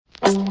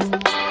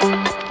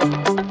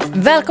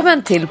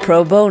Välkommen till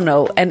Pro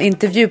Bono, en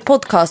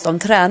intervjupodcast om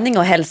träning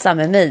och hälsa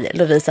med mig,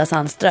 Lovisa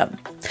Sandström.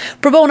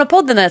 Pro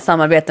Bono-podden är ett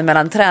samarbete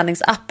mellan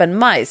träningsappen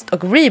Majst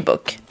och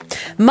Rebook.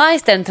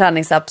 Majst är en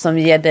träningsapp som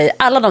ger dig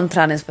alla de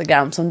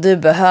träningsprogram som du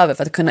behöver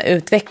för att kunna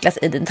utvecklas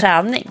i din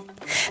träning.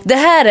 Det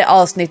här är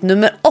avsnitt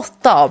nummer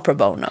 8 av Pro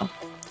Bono.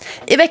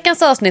 I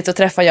veckans avsnitt så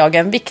träffar jag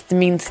en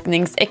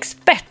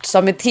viktminskningsexpert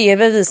som i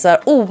tv visar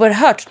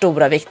oerhört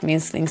stora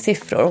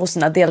viktminskningssiffror hos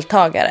sina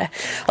deltagare.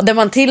 Och där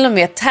man till och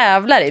med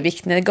tävlar i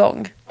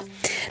viktnedgång.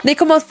 Ni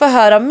kommer att få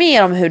höra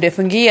mer om hur det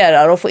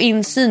fungerar och få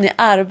insyn i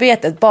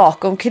arbetet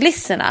bakom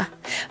kulisserna.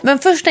 Men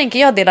först tänker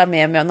jag dela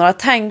med mig av några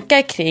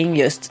tankar kring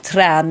just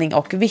träning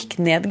och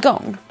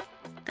viktnedgång.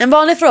 En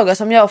vanlig fråga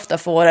som jag ofta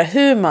får är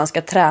hur man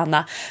ska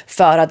träna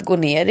för att gå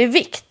ner i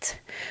vikt.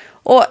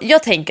 Och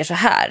jag tänker så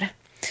här.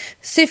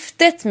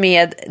 Syftet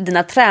med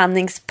dina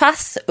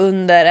träningspass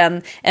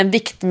under en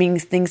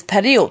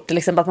viktminskningsperiod, till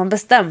exempel att man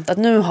bestämt att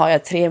nu har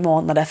jag 3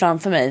 månader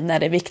framför mig när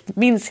det är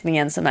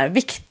viktminskningen som är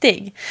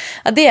viktig.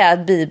 Det är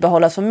att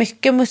bibehålla så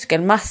mycket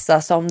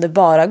muskelmassa som det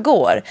bara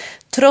går,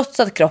 trots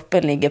att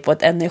kroppen ligger på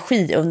ett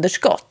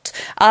energiunderskott.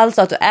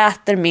 Alltså att du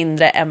äter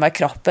mindre än vad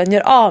kroppen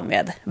gör av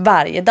med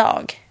varje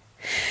dag.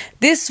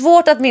 Det är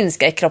svårt att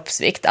minska i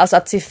kroppsvikt, alltså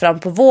att siffran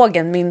på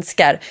vågen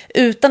minskar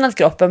utan att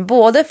kroppen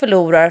både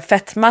förlorar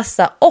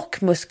fettmassa och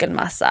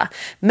muskelmassa.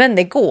 Men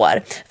det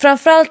går,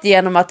 framförallt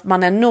genom att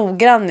man är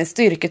noggrann i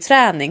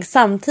styrketräning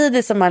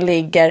samtidigt som man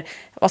ligger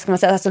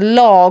alltså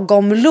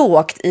lagom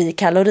lågt i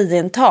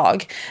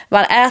kaloriintag.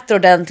 Man äter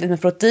ordentligt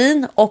med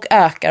protein och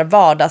ökar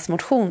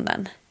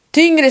vardagsmotionen.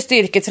 Tyngre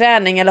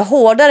styrketräning eller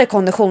hårdare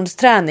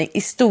konditionsträning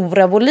i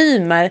stora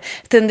volymer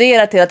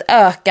tenderar till att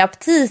öka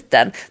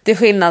aptiten till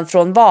skillnad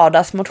från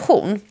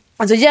vardagsmotion.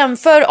 Alltså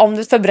jämför om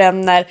du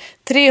förbränner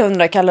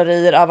 300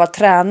 kalorier av att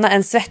träna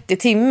en svettig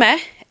timme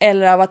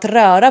eller av att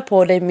röra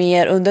på dig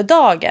mer under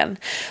dagen,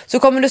 så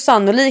kommer du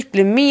sannolikt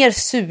bli mer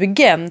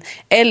sugen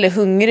eller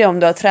hungrig om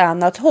du har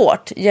tränat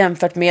hårt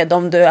jämfört med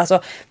om du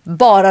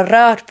bara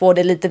rört på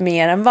dig lite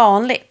mer än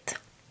vanligt.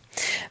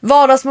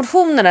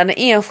 Vardagsmotionen är den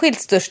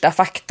enskilt största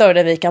faktor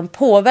där vi kan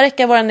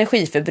påverka vår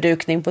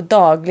energiförbrukning på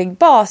daglig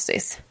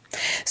basis.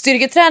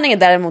 Styrketräning är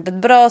däremot ett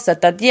bra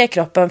sätt att ge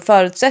kroppen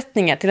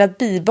förutsättningar till att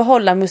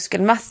bibehålla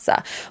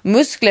muskelmassa.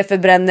 Muskler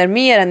förbränner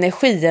mer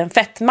energi än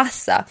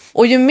fettmassa,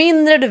 och ju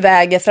mindre du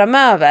väger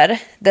framöver,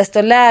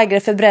 desto lägre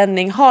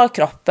förbränning har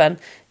kroppen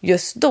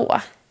just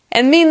då.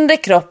 En mindre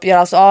kropp gör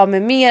alltså av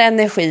med mer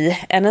energi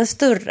än en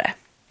större.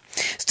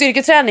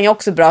 Styrketräning är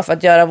också bra för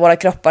att göra våra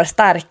kroppar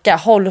starka,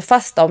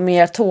 hållfasta och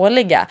mer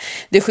tåliga.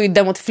 Det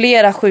skyddar mot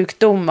flera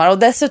sjukdomar och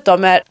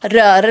dessutom är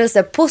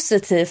rörelse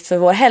positivt för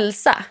vår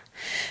hälsa.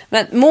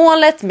 Men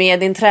målet med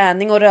din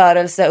träning och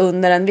rörelse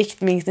under en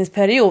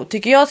viktminskningsperiod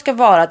tycker jag ska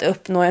vara att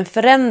uppnå en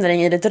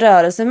förändring i ditt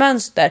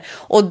rörelsemönster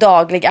och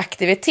daglig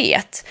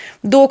aktivitet.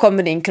 Då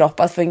kommer din kropp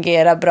att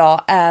fungera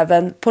bra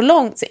även på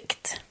lång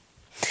sikt.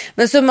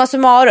 Men summa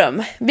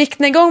summarum,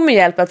 viktnedgång med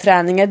hjälp av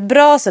träning är ett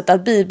bra sätt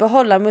att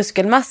bibehålla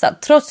muskelmassa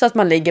trots att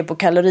man ligger på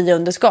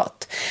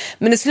kaloriunderskott.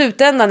 Men i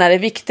slutändan är det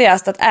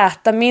viktigast att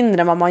äta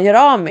mindre än vad man gör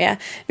av med,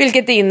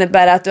 vilket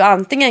innebär att du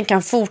antingen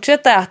kan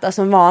fortsätta äta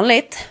som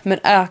vanligt men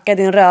öka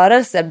din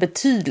rörelse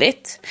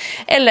betydligt,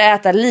 eller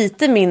äta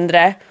lite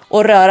mindre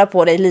och röra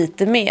på dig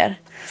lite mer.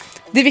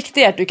 Det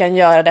viktiga är att du kan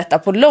göra detta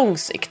på lång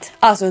sikt,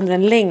 alltså under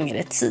en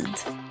längre tid.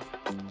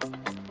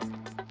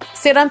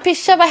 Sedan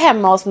Pischa var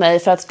hemma hos mig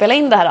för att spela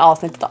in det här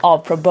avsnittet av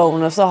Pro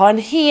Bono så har en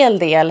hel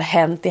del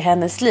hänt i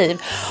hennes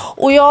liv.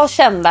 Och jag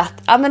kände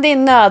att det är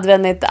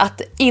nödvändigt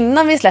att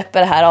innan vi släpper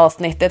det här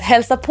avsnittet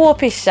hälsa på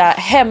Pischa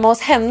hemma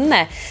hos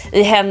henne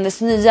i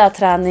hennes nya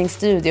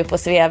träningsstudio på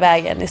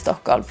Sveavägen i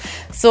Stockholm.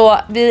 Så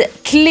vi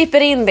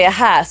klipper in det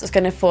här så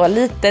ska ni få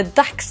lite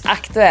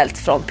dagsaktuellt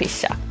från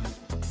Pischa.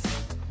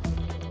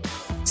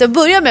 Så jag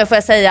börjar med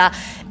att säga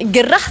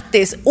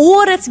grattis,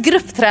 årets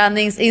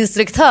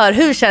gruppträningsinstruktör.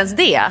 Hur känns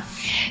det?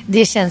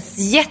 Det känns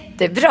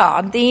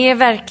jättebra. Det är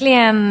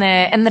verkligen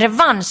en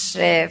revansch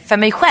för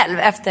mig själv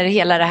efter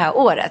hela det här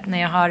året.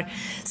 När jag har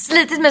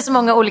slitit med så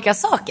många olika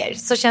saker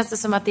så känns det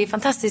som att det är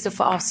fantastiskt att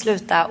få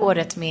avsluta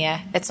året med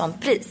ett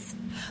sånt pris.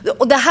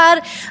 Och det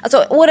här,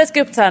 årets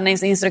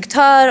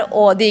gruppträningsinstruktör,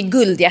 och det är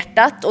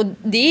guldhjärtat, och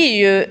det är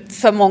ju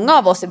för många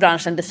av oss i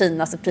branschen det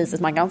finaste priset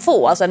man kan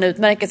få. Alltså en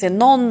utmärkelse i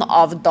någon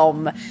av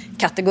de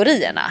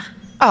kategorierna.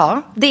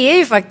 Ja, det är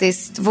ju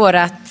faktiskt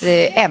vårat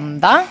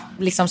enda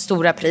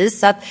stora pris.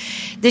 Så att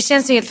det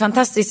känns ju helt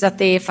fantastiskt att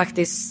det är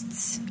faktiskt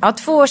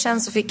 2 år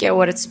sedan så fick jag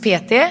årets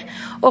PT.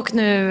 Och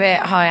nu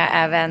har jag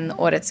även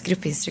årets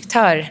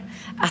gruppinstruktör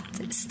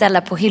att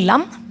ställa på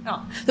hyllan.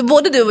 Ja. Så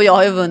både du och jag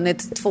har ju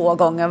vunnit 2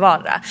 gånger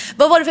vardera.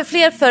 Vad var det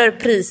för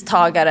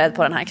pristagare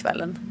på den här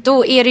kvällen?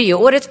 Då är det ju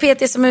årets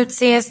PT som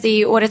utses, det är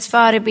ju årets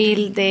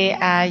förebild, det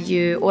är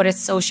ju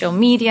årets social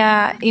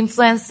media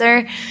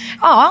influencer.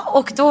 Ja,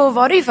 och då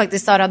var det ju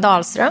faktiskt Sara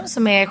Dahlström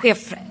som är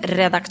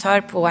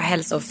chefredaktör på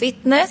Hälsa och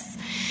Fitness.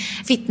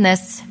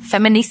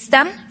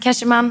 Fitnessfeministen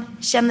kanske man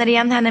känner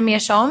igen henne mer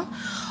som.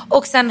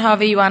 Och sen har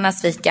vi Joanna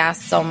Svika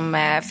som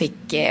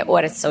fick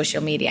årets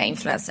social media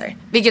influencer.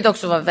 Vilket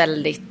också var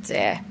väldigt,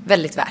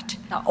 väldigt värt.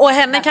 Ja, och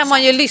henne kan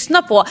man ju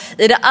lyssna på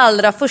i det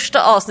allra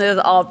första avsnittet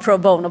av Pro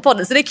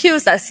Bono-podden. Så det är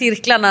kul så här,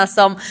 cirklarna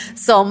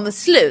som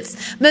sluts.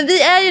 Men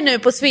vi är ju nu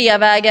på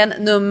Sveavägen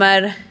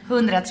nummer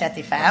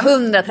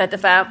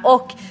 135.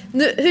 Och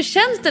nu, hur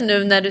känns det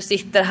nu när du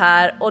sitter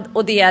här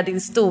och det är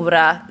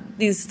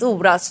din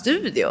stora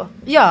studio?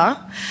 Ja,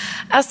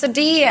 alltså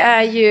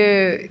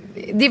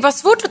det var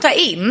svårt att ta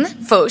in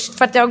först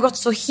för att det har gått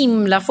så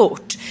himla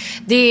fort.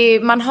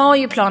 Man har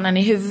ju planen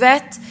i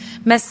huvudet,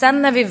 men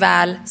sen när vi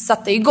väl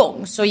satte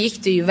igång så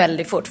gick det ju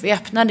väldigt fort. Vi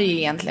öppnade ju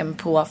egentligen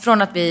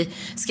från att vi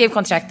skrev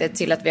kontraktet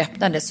till att vi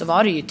öppnade så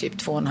var det ju typ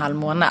 2,5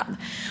 månad.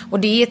 Och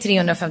det är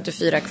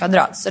 354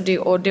 kvadrat. Så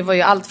det var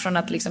ju allt från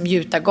att liksom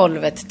gjuta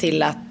golvet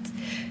till att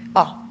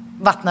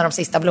vattna de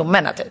sista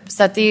blommorna typ.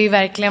 Så att det har ju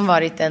verkligen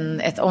varit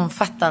ett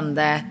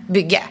omfattande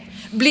bygge.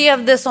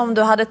 Blev det som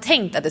du hade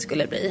tänkt att det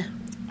skulle bli?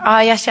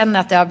 Ja, jag känner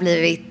att det har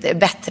blivit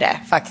bättre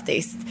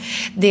faktiskt.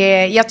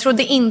 Jag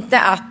trodde inte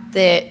att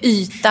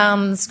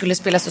ytan skulle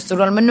spela så stor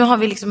roll. Men nu har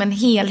vi liksom en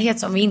helhet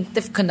som vi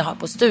inte kunde ha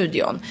på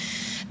studion.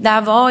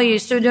 Där var ju,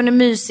 studion är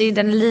mysig,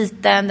 den är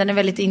liten, den är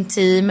väldigt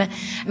intim.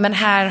 Men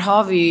här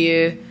har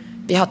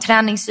vi har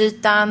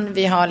träningsytan,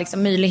 vi har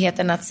liksom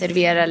möjligheten att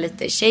servera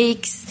lite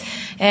shakes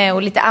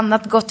och lite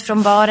annat gott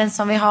från baren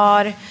som vi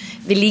har.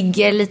 Vi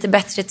ligger lite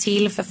bättre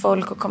till för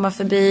folk att komma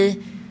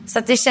förbi. Så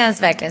att det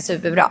känns verkligen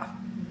superbra.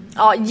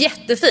 Ja,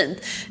 jättefint.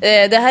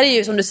 Det här är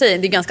ju som du säger,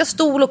 det är ganska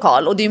stor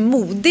lokal och det är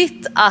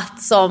modigt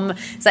att som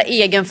så här,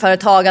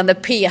 egenföretagande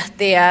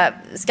PT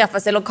skaffa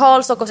sig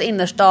lokal Stockholms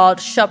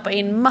innerstad, köpa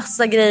in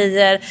massa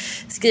grejer,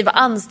 skriva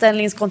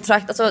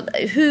anställningskontrakt. Alltså,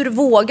 hur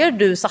vågar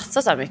du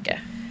satsa så här mycket?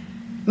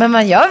 Men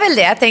man gör väl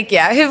det, tänker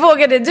jag. Hur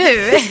vågade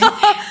du?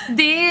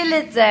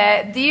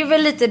 Det är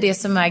väl lite det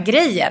som är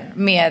grejen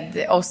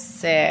med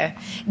oss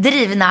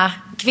drivna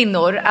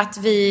kvinnor. Att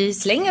vi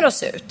slänger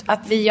oss ut. Att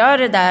vi gör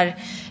det där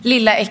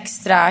lilla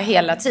extra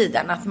hela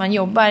tiden. Att man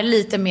jobbar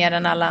lite mer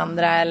än alla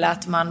andra. Eller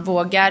att man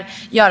vågar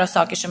göra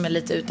saker som är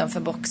lite utanför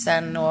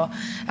boxen. Och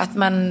att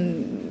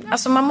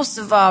man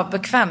måste vara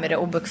bekväm med det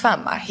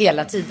obekväma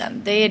hela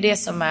tiden. Det är det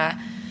som är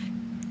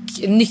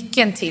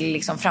nyckeln till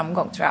liksom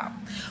framgång, tror jag.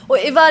 Och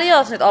i varje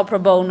avsnitt av Pro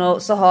Bono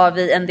så har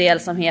vi en del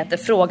som heter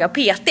Fråga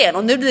PT:n.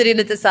 Och nu blir det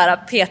lite så här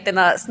att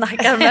PT:na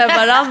snackar med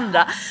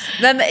varandra.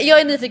 Men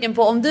jag är nyfiken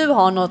på om du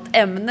har något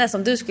ämne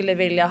som du skulle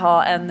vilja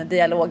ha en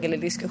dialog eller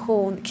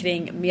diskussion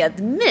kring med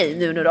mig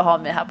nu när du har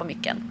mig här på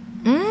micken.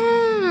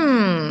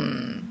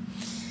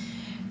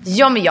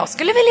 Ja, men jag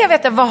skulle vilja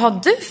veta, vad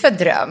har du för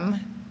dröm?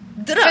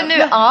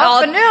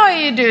 För nu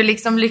har ju du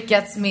liksom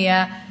lyckats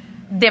med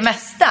det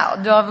mesta.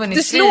 Du har vunnit.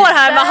 Du slår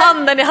här med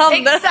handen i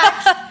handen.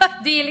 Exakt.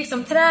 Det är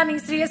liksom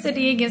träningsresor, det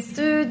är egen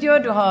studio,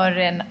 du har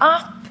en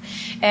app,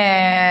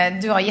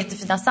 du har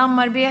jättefina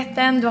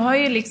samarbeten, du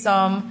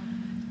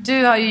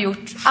har ju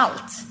gjort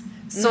allt.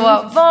 Så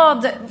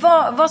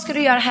vad ska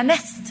du göra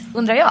härnäst,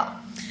 undrar jag?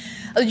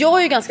 Jag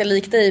är ju ganska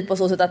lik dig på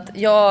så sätt att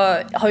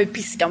jag har ju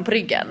piskan på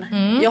ryggen.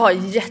 Jag har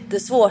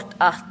jättesvårt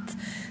att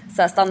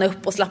så här, stanna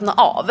upp och slappna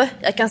av.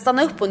 Jag kan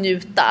stanna upp och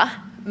njuta,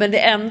 men det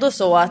är ändå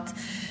så att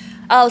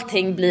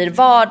allting blir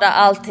vardag,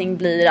 allting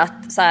blir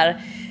att så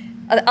här,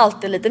 att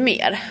allt är lite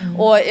mer.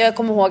 Och jag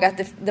kommer ihåg att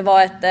det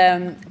var ett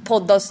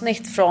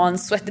poddavsnitt från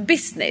Sweaty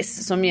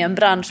Business som är en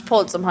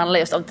branschpodd som handlar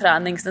just om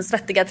den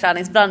svettiga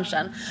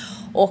träningsbranschen.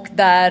 Och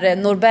där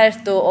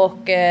Norberto och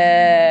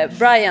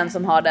Brian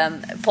som har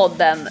den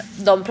podden,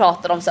 de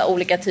pratade om så här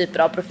olika typer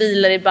av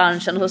profiler i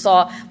branschen. Och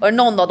så var det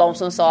någon av dem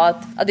som sa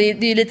att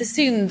det är lite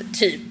synd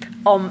typ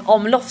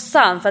om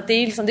Lofsan, för att det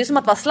är som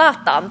att vara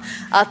Zlatan,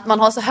 att man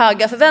har så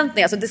höga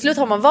förväntningar så till slut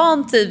har man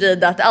vant sig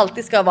vid att det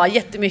alltid ska vara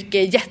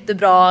jättemycket,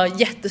 jättebra,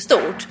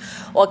 jättestort,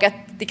 och att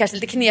det kanske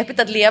är lite knepigt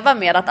att leva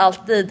med att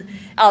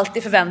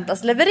alltid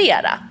förväntas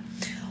leverera.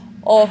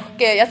 Och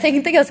jag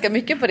tänkte ganska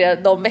mycket på det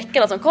de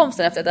veckorna som kom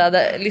sen efter att jag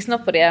hade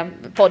lyssnat på det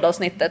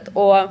poddavsnittet.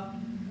 Och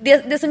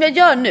det som jag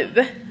gör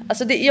nu,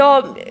 alltså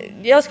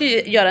jag ska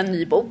ju göra en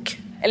ny bok,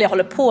 eller jag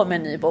håller på med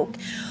en ny bok,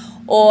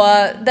 och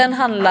den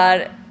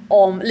handlar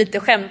om, lite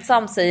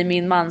skämtsamt säger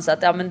min man så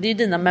att ja, men det är ju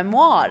dina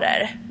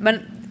memoarer. Men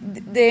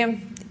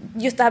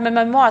just det här med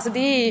memoarer, så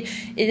det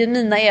är ju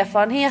mina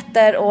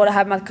erfarenheter och det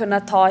här med att kunna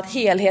ta ett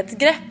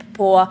helhetsgrepp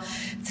på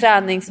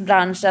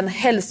träningsbranschen,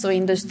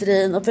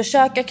 hälsoindustrin och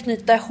försöka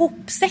knyta ihop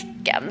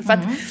säcken. För att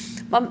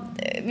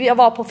jag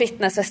var på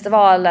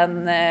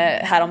fitnessfestivalen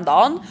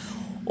häromdagen.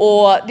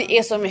 Och det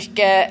är så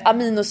mycket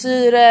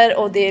aminosyror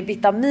och det är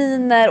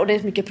vitaminer och det är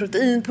så mycket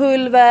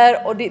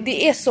proteinpulver och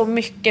det är så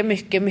mycket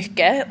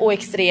och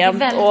extremt.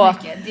 Det är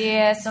väldigt mycket. Det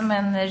är som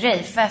en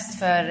rejfest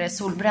för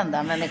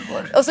solbrända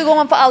människor. Och så går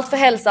man på Allt för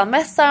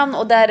hälsan-mässan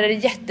och där är det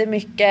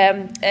jättemycket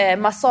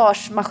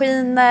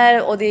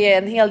massagemaskiner och det är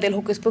en hel del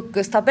hokus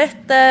pokus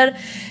tabletter.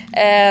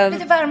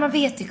 Lite varma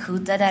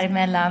vetekuddar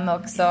däremellan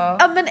också.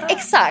 Ja, men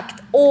exakt.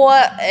 Och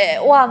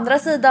å andra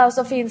sidan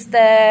så finns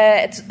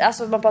det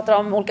alltså man pratar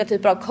om olika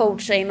typer av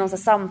coaching, någon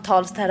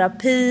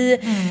samtalsterapi.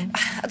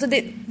 Alltså det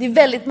är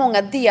väldigt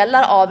många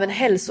delar av en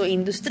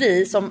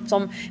hälsoindustri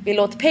som vill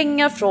åt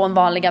pengar från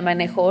vanliga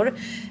människor.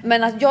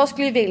 Men att jag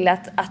skulle vilja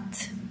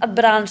att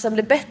branschen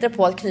blir bättre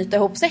på att knyta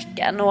ihop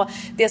säcken. Och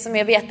det som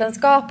är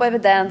vetenskap och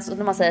evidens, och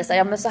när man säger så här,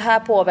 ja men så här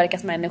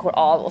påverkas människor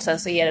av, och sen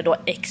så är det då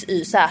X,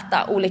 Y, Z.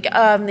 Olika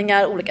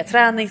övningar, olika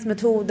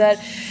träningsmetoder,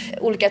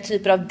 olika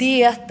typer av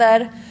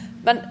dieter.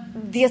 Men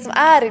det som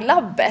är i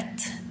labbet,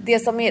 det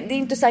är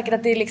inte säkert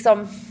att det är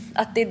liksom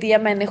att det är det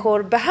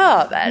människor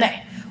behöver.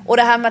 Nej. Och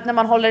det här med att när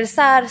man håller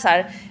isär så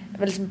här, jag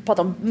vill liksom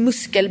prata om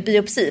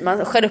muskelbiopsi.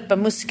 Man skär upp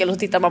en muskel och så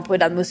tittar man på hur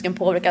den muskeln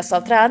påverkas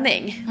av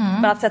träning.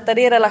 Men att sätta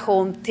det i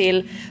relation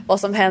till vad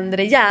som händer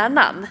i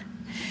hjärnan,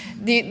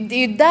 det är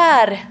ju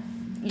där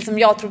liksom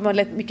jag tror man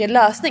är mycket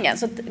lösningen.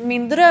 Så att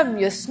min dröm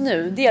just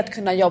nu, det är att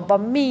kunna jobba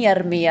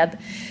mer med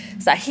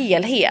så här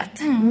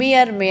helhet.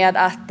 Mer med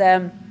att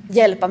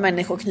hjälpa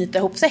människor att knyta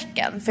ihop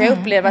säcken. För jag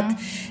upplever att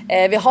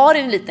vi har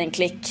en liten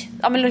klick,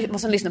 ja, men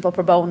som lyssnar på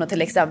Pro Bono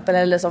till exempel,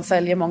 eller som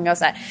följer många av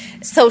så här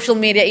social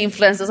media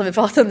influencers som vi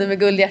pratade om nu med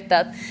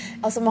Guldhjärtat.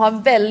 Alltså man har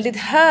väldigt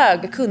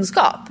hög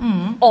kunskap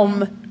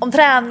om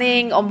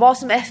träning, om vad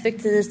som är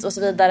effektivt och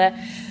så vidare.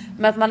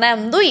 Men att man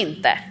ändå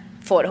inte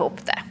får ihop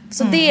det.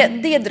 Så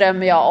det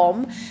drömmer jag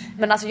om.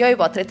 Men alltså jag är ju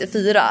bara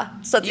 34.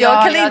 Så att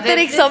jag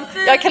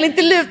kan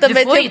inte luta mig tillbaka.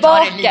 Du får ju ta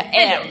det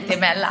lite lugnt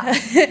emellan.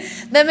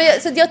 Nej, men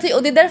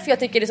och det är därför jag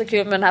tycker det är så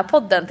kul med den här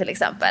podden till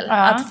exempel.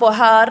 Att få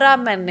höra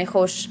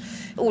människors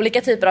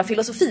olika typer av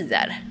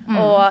filosofier.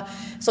 Och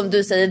som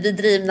du säger, vi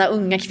drivna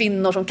unga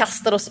kvinnor som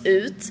kastar oss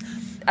ut.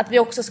 Att vi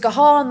också ska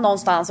ha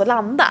någonstans att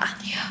landa.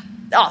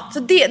 Ja, så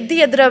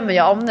det drömmer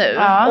jag om nu.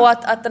 Och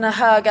att den här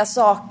höga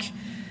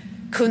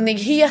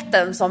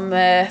sakkunnigheten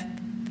som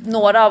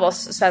några av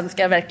oss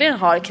svenskar verkligen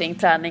har kring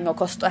träning och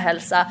kost och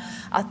hälsa,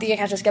 att det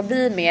kanske ska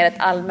bli mer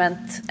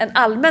en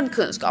allmän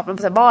kunskap.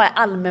 Vad är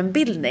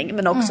allmänbildning,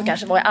 men också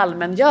kanske vad är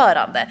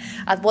allmängörande.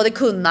 Att både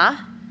kunna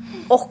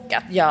och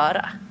att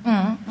göra.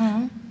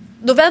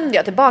 Då vänder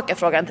jag tillbaka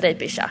frågan till dig,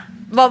 Pischa.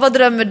 Vad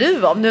drömmer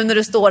du om nu när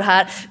du står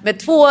här med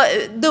 2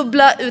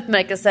 dubbla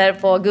utmärkelser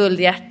på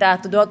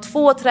Guldhjärtat, och du har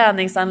 2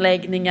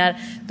 träningsanläggningar,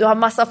 du har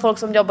massa folk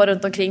som jobbar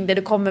runt omkring dig,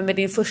 du kommer med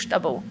din första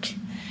bok?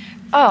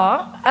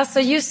 Ja, alltså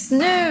just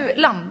nu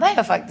landar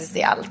jag faktiskt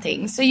i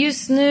allting. Så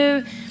just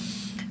nu,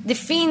 det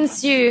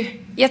finns ju,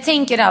 jag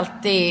tänker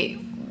alltid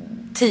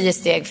 10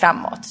 steg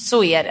framåt.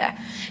 Så är det.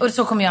 Och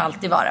så kommer jag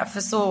alltid vara,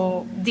 för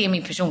så, det är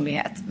min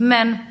personlighet.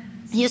 Men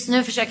just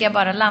nu försöker jag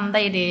bara landa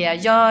i det jag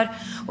gör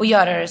och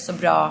göra det så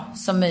bra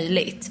som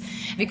möjligt.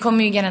 Vi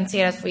kommer ju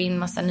garanterat få in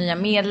massa nya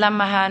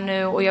medlemmar här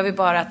nu, och jag vill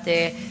bara att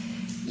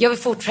jag vill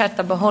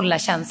fortsätta behålla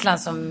känslan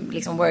som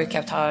liksom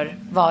workout har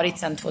varit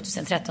sedan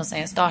 2013, sedan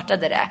jag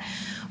startade det.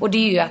 Och det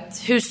är ju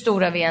att hur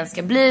stora vi än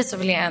ska bli, så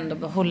vill jag ändå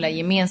behålla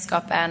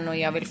gemenskapen, och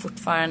jag vill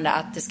fortfarande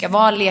att det ska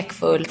vara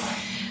lekfullt,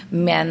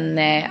 men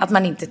att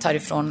man inte tar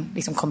ifrån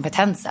liksom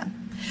kompetensen.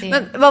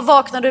 Men vad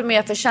vaknar du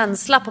med för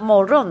känsla på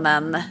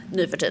morgonen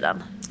nu för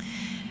tiden?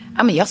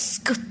 Ja, men jag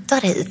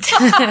skuttar hit.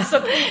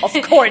 Of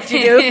course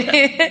you do.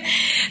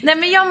 Nej,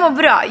 men jag mår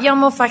bra. Jag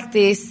mår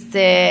faktiskt...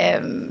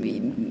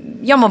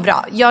 jag mår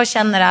bra. Jag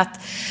känner att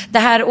det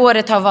här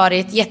året har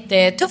varit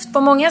jättetufft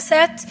på många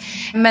sätt.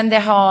 Men det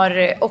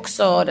har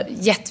också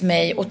gett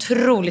mig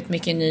otroligt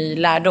mycket ny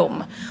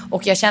lärdom.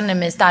 Och jag känner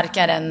mig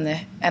starkare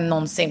än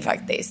någonsin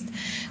faktiskt.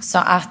 Så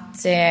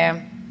att...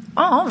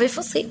 ja, vi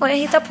får se vad jag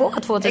hittar på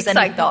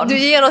 2019. Exakt. Du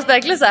ger oss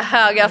verkligen så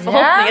här höga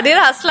förhoppningar. Ja. Det är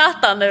det här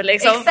Zlatan nu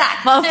liksom.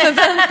 Exakt. Man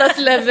förväntas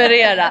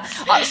leverera.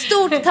 Ja,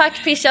 stort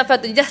tack Pischa för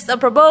att du gästar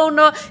Pro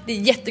Bono. Det är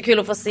jättekul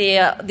att få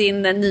se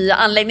din nya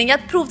anläggning. Jag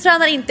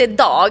provtränar inte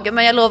idag,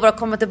 men jag lovar att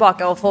komma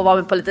tillbaka och få vara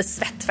med på lite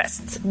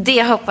svettfest.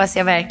 Det hoppas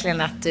jag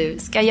verkligen att du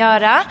ska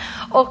göra.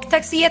 Och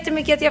tack så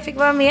jättemycket att jag fick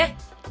vara med.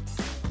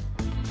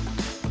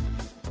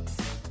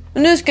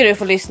 Nu ska du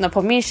få lyssna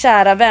på min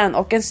kära vän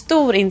och en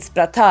stor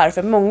inspiratör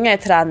för många i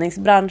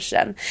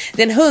träningsbranschen.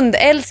 Det är en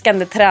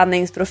hundälskande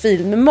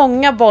träningsprofil med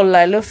många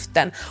bollar i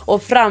luften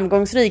och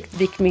framgångsrikt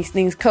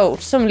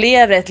viktminskningscoach som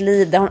lever ett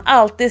liv där hon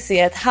alltid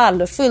ser ett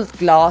halvfullt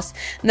glas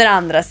när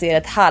andra ser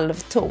ett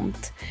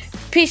halvtomt.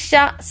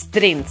 Pischa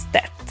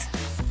Strindstedt.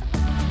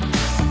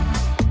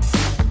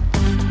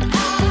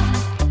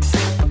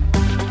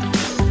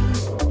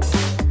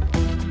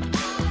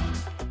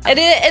 Är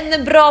det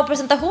en bra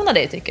presentation av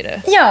dig, tycker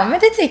du? Ja, men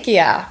det tycker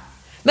jag.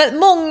 Men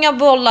många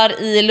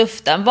bollar i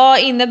luften, vad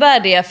innebär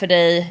det för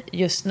dig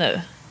just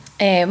nu?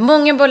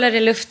 Många bollar i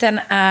luften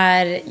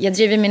är... Jag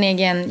driver min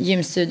egen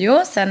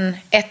gymstudio sedan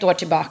 1 år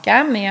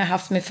tillbaka. Men jag har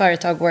haft mitt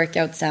företag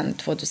Workout sedan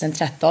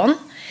 2013.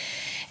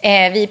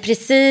 Vi är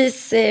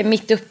precis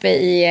mitt uppe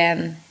i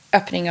en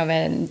öppning av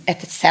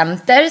ett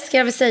center, ska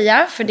jag väl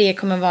säga. För det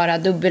kommer vara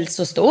dubbelt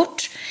så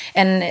stort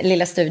än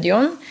lilla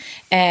studion.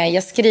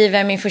 Jag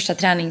skriver min första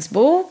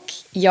träningsbok.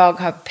 Jag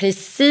har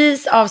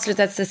precis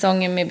avslutat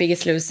säsongen med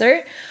Biggest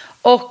Loser.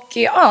 Och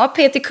ja,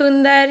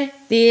 PT-kunder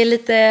Det är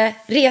lite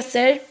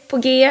resor på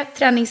G,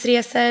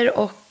 träningsresor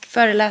och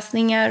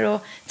föreläsningar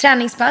och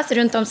träningspass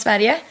runt om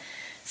Sverige.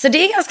 Så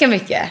det är ganska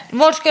mycket.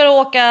 Vart ska du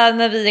åka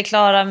när vi är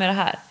klara med det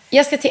här?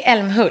 Jag ska till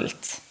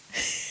Älmhult.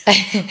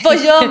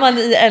 Vad gör man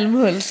i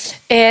Älmhult?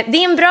 Det är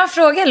en bra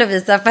fråga,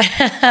 Lovisa, för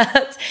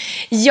att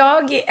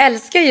jag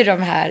älskar ju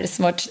de här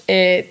små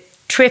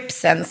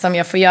tripsen som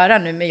jag får göra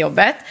nu med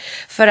jobbet.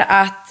 För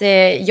att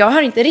jag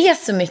har inte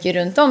rest så mycket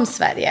runt om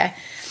Sverige.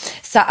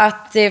 Så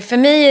att för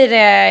mig är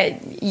det,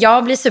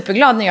 jag blir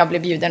superglad när jag blir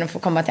bjuden och får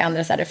komma till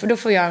andra städer, för då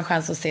får jag en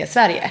chans att se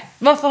Sverige.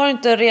 Varför har du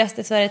inte rest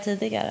i Sverige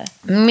tidigare?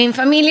 Min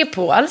familj är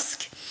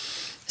polsk.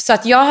 Så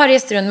att jag har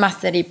rest runt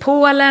massor i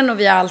Polen och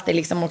vi har alltid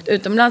liksom åkt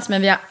utomlands,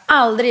 men vi har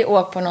aldrig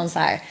åkt på någon så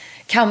här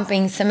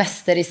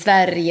campingsemester i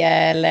Sverige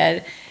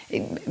eller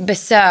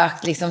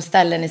besökt liksom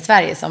ställen i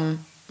Sverige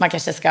som man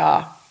kanske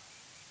ska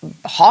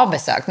ha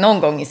besökt någon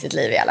gång i sitt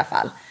liv i alla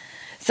fall.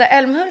 Så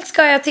Älmhult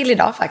ska jag till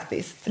idag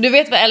faktiskt. Du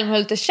vet vad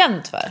Älmhult är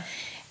känt för?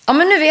 Ja,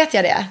 men nu vet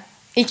jag det.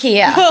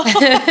 Ikea.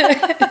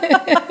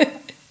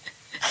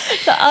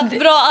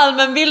 Bra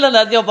allmänbildande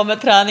att jobba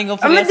med träning och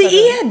ja, men det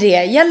är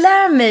det. Jag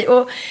lär mig.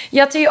 Och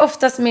jag tar ju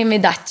oftast med mig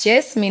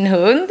Daches, min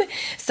hund.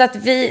 Så att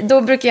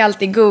då brukar jag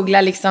alltid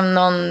googla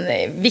liksom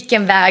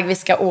vilken väg vi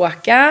ska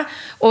åka.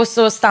 Och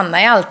så stannar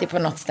jag alltid på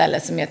något ställe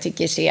som jag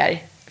tycker ser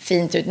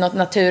fint ut. Något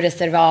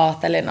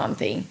naturreservat eller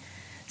någonting.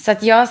 Så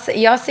att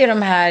jag ser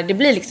de här, det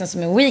blir liksom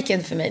som en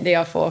weekend för mig där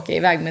jag får åka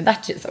iväg med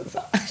Daches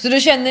också. Så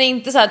du känner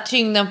inte så här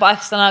tyngden på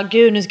axlarna,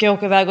 gud nu ska jag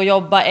åka iväg och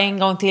jobba en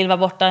gång till, vara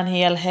borta en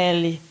hel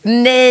helg?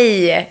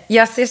 Nej,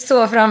 jag ser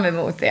så fram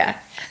emot det.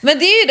 Men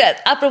det är ju det,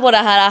 apropå det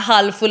här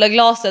halvfulla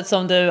glaset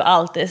som du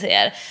alltid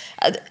ser.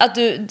 Att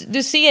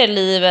du ser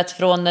livet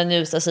från den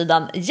ljusa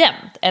sidan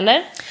jämt,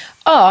 eller?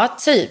 Ja,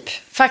 typ,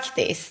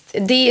 faktiskt.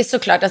 Det är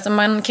såklart, alltså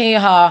man kan ju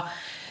ha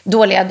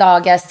dåliga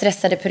dagar,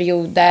 stressade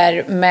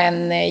perioder,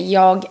 men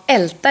jag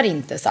ältar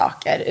inte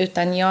saker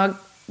utan jag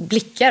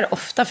blickar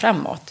ofta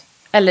framåt.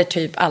 Eller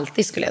typ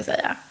alltid, skulle jag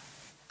säga.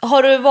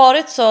 Har du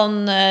varit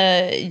sån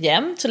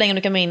jämt så länge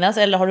du kan minnas,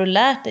 eller har du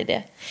lärt dig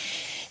det?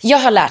 Jag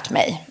har lärt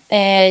mig.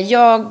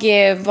 Jag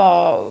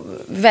var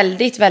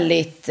väldigt,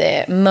 väldigt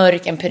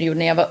mörk en period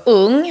när jag var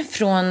ung,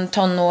 från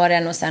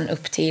tonåren och sen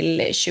upp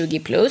till 20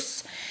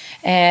 plus.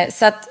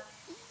 Så att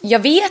jag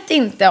vet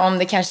inte om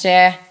det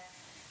kanske...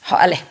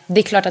 Eller,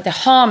 det är klart att det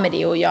har med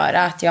det att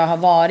göra, att jag har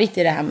varit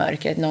i det här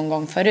mörkret någon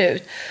gång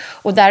förut.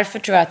 Och därför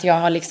tror jag att jag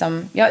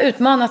har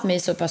utmanat mig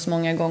så pass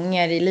många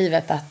gånger i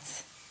livet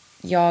att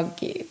jag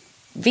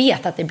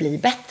vet att det blir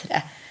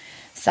bättre.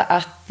 Så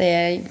att,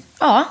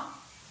 ja.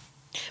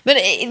 Men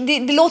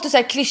det låter så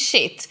här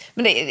klyschigt.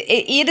 Men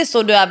är det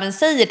så du även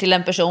säger till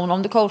en person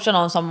om du coachar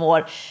någon som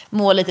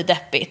mår lite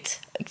deppigt?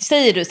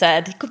 Säger du så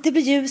här, det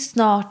blir ljus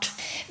snart?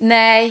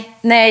 Nej,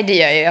 det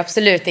gör jag ju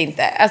absolut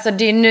inte. Alltså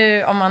det är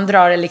nu, om man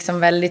drar det liksom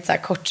väldigt så här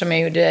kort som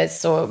jag gjorde,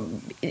 så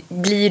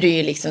blir det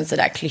ju liksom så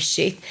där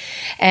klyschigt.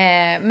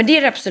 Men det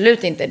är det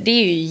absolut inte. Det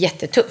är ju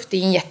jättetufft. Det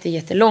är en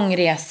jättelång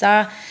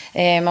resa.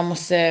 Man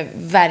måste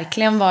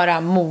verkligen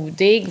vara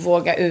modig,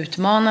 våga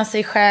utmana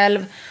sig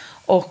själv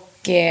och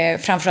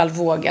framförallt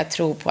våga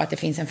tro på att det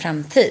finns en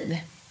framtid.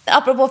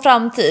 Apropå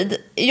framtid,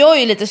 jag är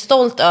ju lite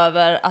stolt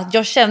över att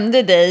jag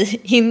kände dig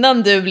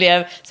innan du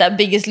blev så här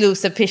Biggest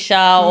Loser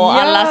Pischa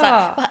och alla så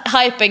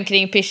här hypen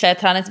kring Pischa i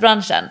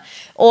träningsbranschen.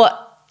 Och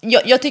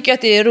jag tycker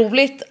att det är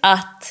roligt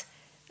att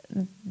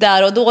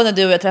där och då när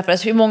du och jag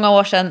träffades, hur många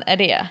år sedan är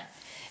det?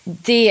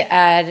 Det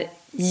är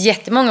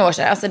jättemånga år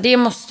sedan. Alltså det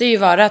måste ju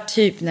vara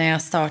typ när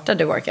jag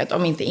startade workout,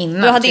 om inte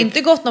innan. Du hade typ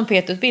inte gått någon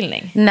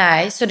PT-utbildning?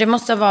 Nej, så det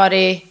måste ha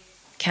varit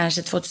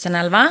kanske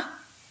 2011.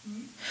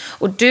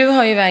 Och du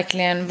har ju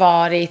verkligen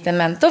varit en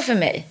mentor för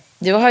mig.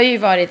 Du har ju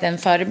varit en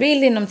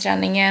förebild inom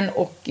träningen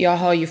och jag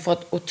har ju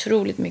fått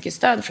otroligt mycket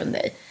stöd från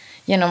dig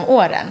genom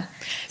åren.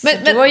 Men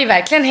du har ju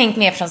verkligen hängt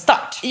med från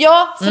start.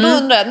 Ja, för då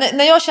undrar jag,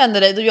 när jag kände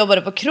dig, du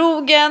jobbade på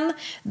krogen,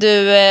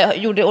 du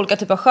gjorde olika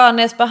typer av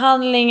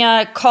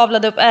skönhetsbehandlingar,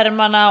 kavlade upp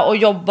ärmarna och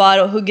jobbar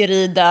och hugger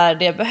i där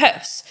det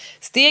behövs.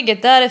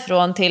 Steget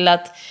därifrån till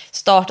att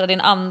starta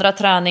din andra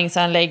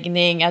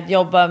träningsanläggning, att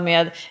jobba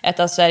med ett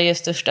av Sveriges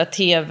största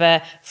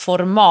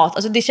tv-format.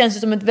 Alltså det känns ju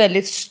som ett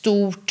väldigt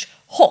stort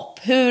hopp.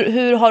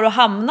 Hur har du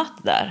hamnat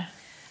där?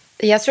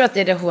 Jag tror att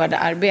det är det hårda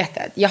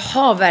arbetet. Jag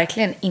har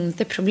verkligen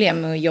inte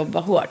problem med att jobba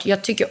hårt.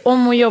 Jag tycker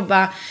om att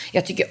jobba,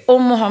 jag tycker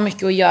om att ha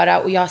mycket att göra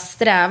och jag har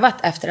strävat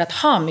efter att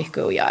ha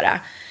mycket att göra.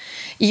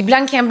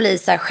 Ibland kan jag bli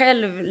så här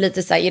själv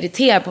lite så här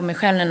irriterad på mig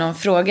själv när någon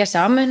frågar så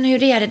här, men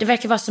hur är det? Det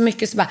verkar vara så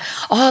mycket. Så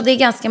bara, det är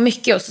ganska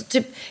mycket. Och så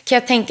typ kan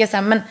jag tänka så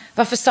här, men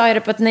varför sa jag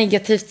det på ett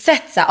negativt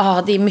sätt? Så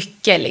här, det är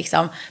mycket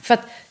liksom. För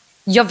att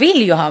jag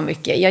vill ju ha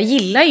mycket. Jag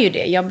gillar ju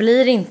det. Jag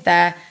blir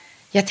inte,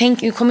 jag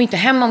kommer inte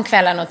hem om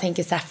kvällen och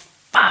tänker så här,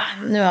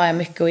 fan, nu har jag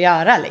mycket att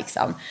göra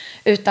liksom.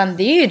 Utan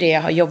det är ju det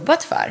jag har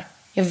jobbat för.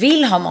 Jag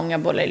vill ha många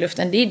bollar i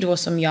luften. Det är då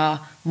som jag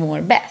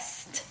mår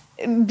bäst.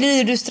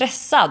 Blir du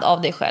stressad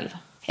av dig själv?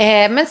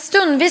 Men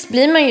stundvis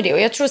blir man ju det. Och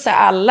jag tror så här,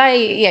 alla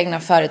egna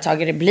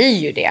företagare blir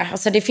ju det.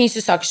 Alltså det finns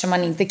ju saker som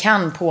man inte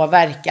kan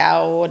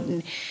påverka. Och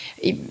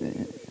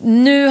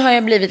Nu har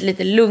jag blivit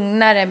lite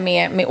lugnare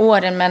med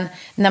åren, men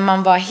när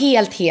man var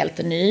helt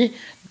ny,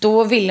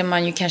 då ville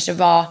man ju kanske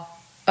vara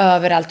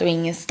överallt och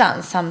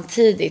ingenstans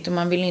samtidigt. Och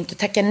man vill ju inte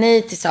tacka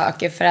nej till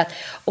saker för att,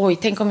 oj,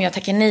 tänk om jag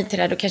tackar nej till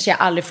det här, då kanske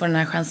jag aldrig får den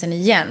här chansen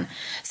igen.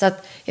 Så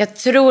att jag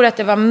tror att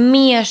det var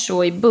mer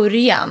så i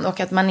början och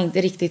att man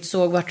inte riktigt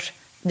såg vart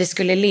det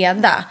skulle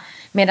leda.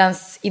 Medan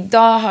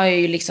idag har jag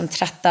ju liksom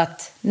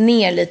trattat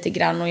ner lite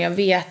grann och jag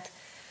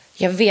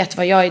vet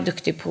vad jag är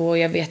duktig på och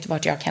jag vet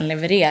vart jag kan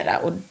leverera,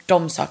 och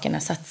de sakerna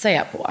satsar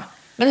jag på.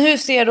 Men hur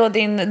ser då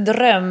din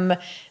dröm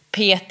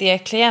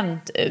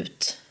PT-klient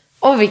ut?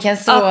 Vilken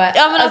så...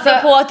 Ja, men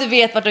apropå att du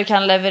vet vart du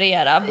kan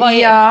leverera.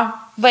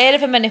 Vad är det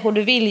för människor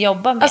du vill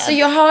jobba med? Alltså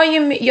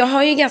jag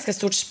har ju ganska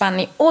stort spann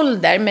i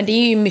ålder, men det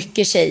är ju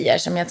mycket tjejer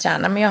som jag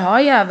tränar. Men jag har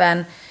ju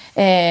även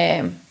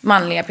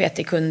manliga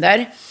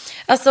PT-kunder.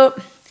 Alltså,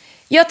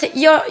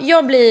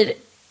 jag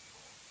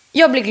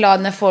blir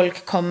glad när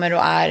folk kommer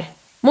och är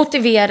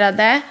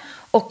motiverade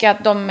och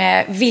att de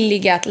är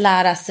villiga att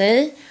lära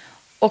sig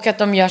och att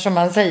de gör som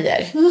man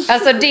säger.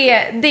 Alltså det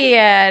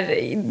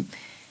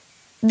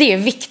är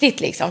viktigt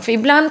liksom. För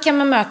ibland kan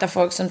man möta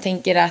folk som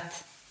tänker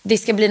att det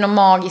ska bli något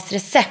magiskt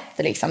recept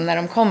liksom, när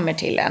de kommer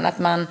till en. Att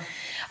man,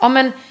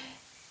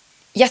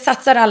 jag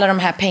satsar alla de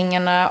här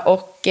pengarna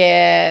och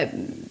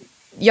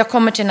jag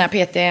kommer till den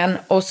här PT:n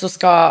och så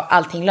ska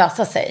allting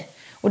lösa sig.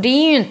 Och det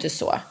är ju inte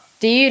så.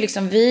 Det är ju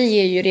liksom, vi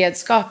ger ju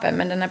redskapen,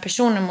 men den här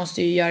personen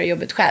måste ju göra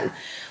jobbet själv.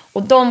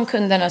 Och de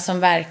kunderna som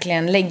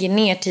verkligen lägger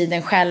ner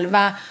tiden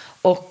själva,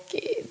 och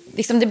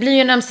liksom, det blir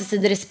ju en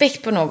ömsesidig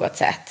respekt på något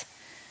sätt.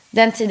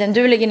 Den tiden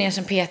du lägger ner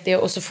som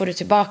PT och så får du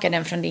tillbaka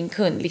den från din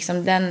kund.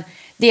 Liksom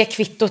det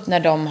kvittot när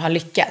de har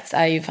lyckats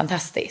är ju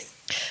fantastiskt.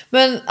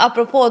 Men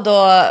apropå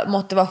då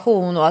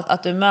motivation och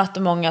att du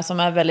möter många som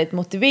är väldigt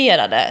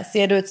motiverade.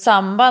 Ser du ett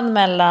samband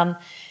mellan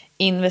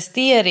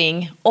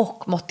investering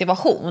och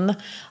motivation?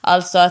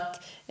 Alltså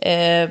att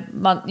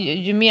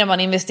ju mer man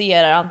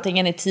investerar,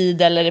 antingen i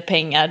tid eller i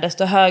pengar,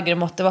 desto högre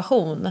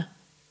motivation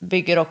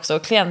bygger också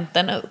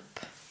klienten upp.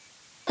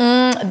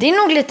 Det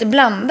är nog lite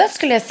blandat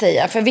skulle jag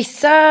säga. För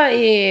vissa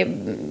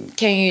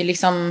kan ju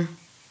liksom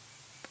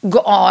gå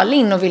all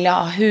in och vilja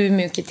ha hur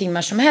mycket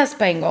timmar som helst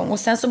på en gång. Och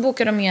sen så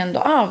bokar de ju ändå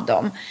av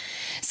dem.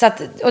 Så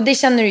att, och det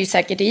känner du ju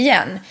säkert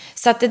igen.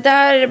 Så att det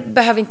där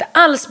behöver inte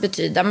alls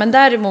betyda. Men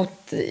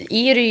däremot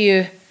är det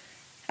ju...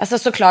 Alltså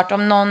såklart,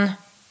 om någon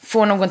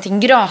får någonting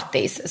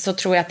gratis så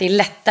tror jag att det är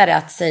lättare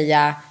att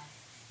säga...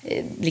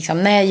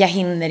 liksom, nej jag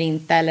hinner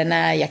inte eller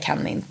nej jag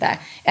kan inte,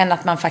 än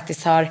att man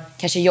faktiskt har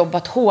kanske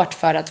jobbat hårt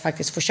för att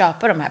faktiskt få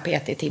köpa de här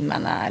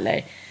PT-timmarna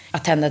eller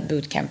attenda ett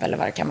bootcamp eller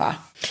vad det kan vara.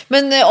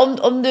 Men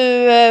om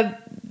du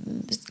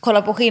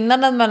kollar på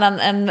skillnaden mellan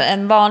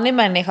en vanlig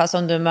människa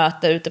som du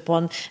möter ute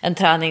på en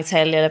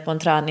träningshelg eller på en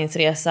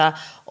träningsresa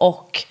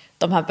och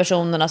de här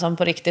personerna som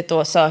på riktigt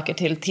då söker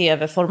till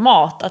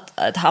tv-format,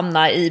 att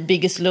hamna i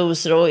Biggest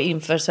Loser och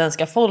inför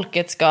svenska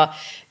folket ska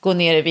gå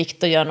ner i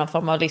vikt och göra någon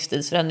form av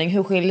livsstilsförändring.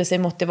 Hur skiljer sig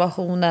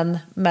motivationen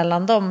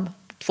mellan de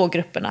två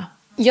grupperna?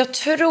 Jag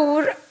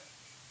tror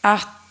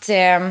att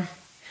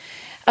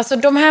alltså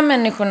de här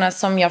människorna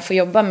som jag får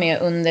jobba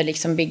med under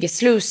liksom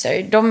Biggest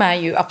Loser, de är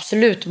ju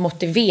absolut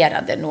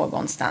motiverade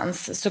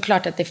någonstans.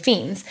 Såklart att det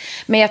finns.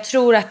 Men jag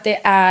tror att det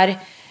är...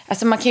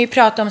 Alltså man kan ju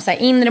prata om så här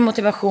inre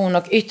motivation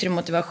och yttre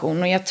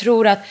motivation. Och jag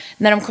tror att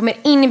när de kommer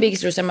in i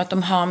Biggest Loser, att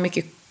de har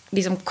mycket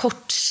liksom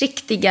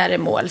kortsiktigare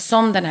mål,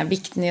 som den här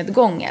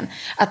viktnedgången.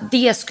 Att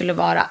det skulle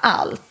vara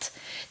allt.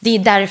 Det är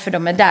därför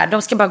de är där.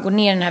 De ska bara gå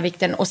ner den här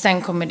vikten och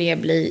sen kommer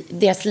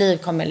deras liv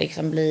kommer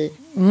liksom bli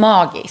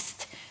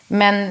magiskt.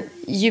 Men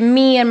ju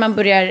mer man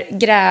börjar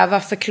gräva,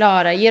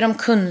 förklara, ge dem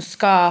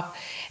kunskap,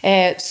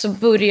 så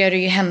börjar det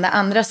ju hända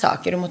andra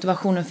saker och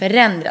motivationen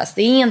förändras.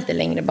 Det är inte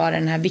längre bara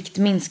den här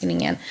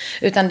viktminskningen,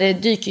 utan det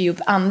dyker ju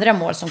upp andra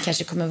mål som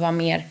kanske kommer vara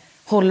mer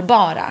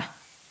hållbara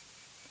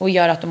och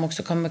gör att de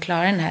också kommer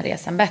klara den här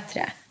resan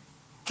bättre.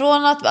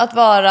 Från att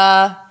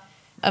vara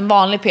en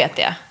vanlig PT,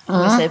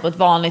 om vi säger på ett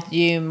vanligt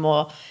gym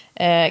och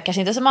kanske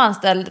inte som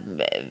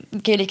anställd,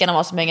 kan ju lika gärna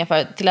vara som egen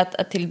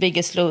för, till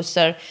Biggest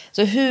Loser.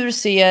 Så hur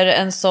ser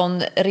en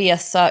sån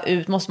resa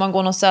ut? Måste man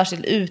gå någon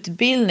särskild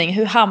utbildning?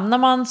 Hur hamnar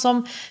man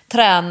som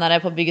tränare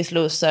på Biggest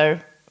Loser?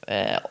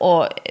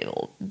 Och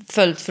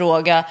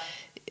följdfråga,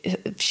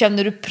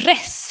 känner du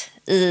press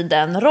i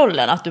den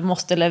rollen att du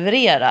måste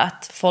leverera,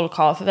 att folk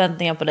har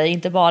förväntningar på dig,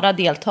 inte bara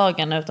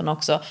deltagarna utan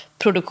också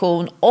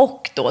produktion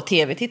och då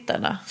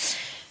tv-tittarna?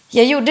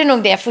 Jag gjorde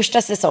nog det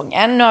första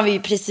säsongen. Nu har vi ju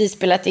precis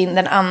spelat in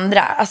den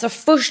andra. Alltså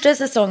första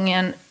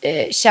säsongen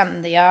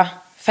kände jag,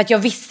 för att jag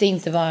visste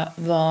inte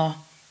vad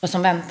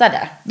som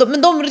väntade.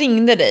 Men de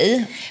ringde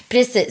dig?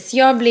 Precis.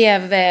 Jag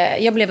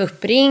blev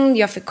uppringd.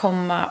 Jag fick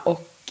komma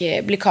och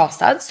bli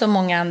castad, som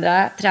många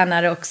andra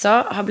tränare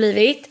också har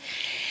blivit.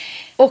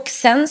 Och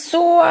sen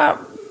så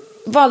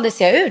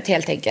valdes jag ut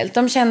helt enkelt.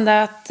 De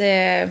kände att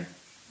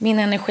min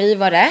energi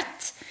var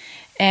rätt.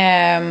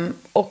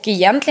 Och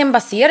egentligen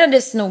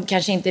baserades nog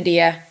kanske inte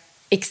det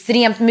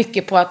extremt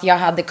mycket på att jag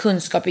hade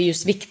kunskap i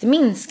just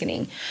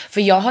viktminskning.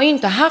 För jag har ju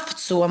inte haft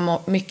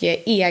så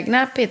mycket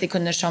egna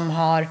PT-kunder som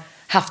har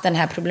haft den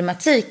här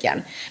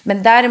problematiken.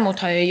 Men däremot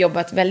har jag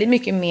jobbat väldigt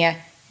mycket med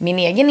min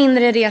egen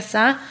inre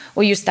resa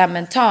och just det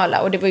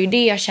mentala. Och det var ju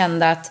det jag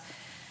kände att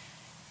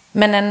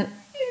men en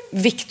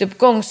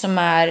viktuppgång som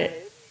är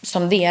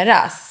som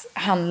deras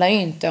handlar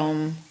ju inte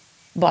om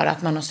bara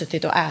att man har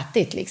suttit och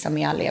ätit liksom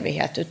i all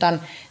evighet, utan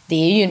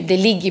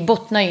det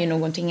bottnar ju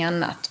någonting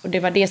annat. Och det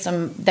var det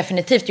som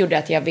definitivt gjorde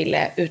att jag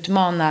ville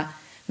utmana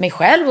mig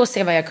själv och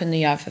se vad jag kunde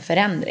göra för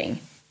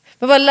förändring.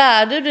 Men vad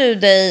lärde du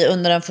dig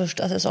under den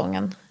första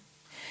säsongen?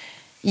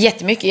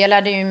 Jättemycket. Jag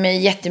lärde ju mig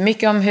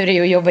jättemycket om hur det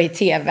är att jobba i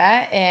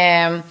tv.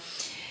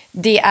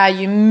 Det är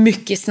ju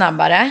mycket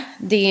snabbare.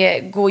 Det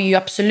går ju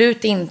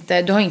absolut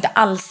inte, du har inte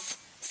alls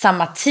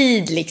samma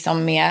tid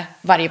liksom med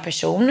varje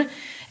person.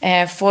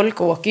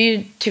 Folk åker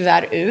ju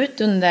tyvärr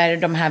ut under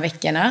de här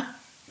veckorna.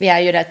 Vi är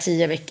ju där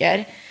 10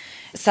 veckor.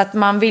 Så att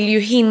man vill ju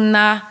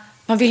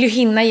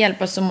hinna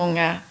hjälpa så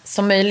många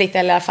som möjligt.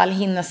 Eller i alla fall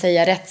hinna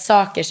säga rätt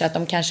saker så att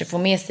de kanske får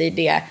med sig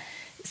det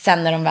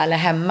sen när de väl är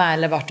hemma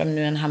eller vart de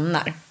nu än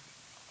hamnar.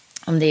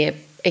 Om det är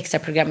extra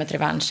programmet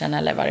Revanschen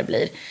eller vad det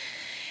blir.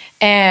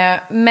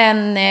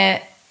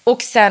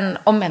 Och sen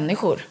om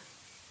människor.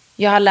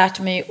 Jag har lärt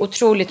mig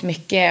otroligt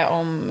mycket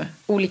om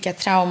olika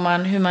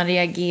trauman, hur man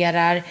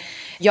reagerar.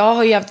 Jag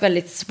har ju haft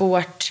väldigt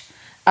svårt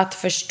att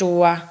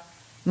förstå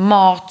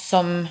mat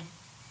som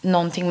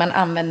någonting man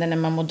använder när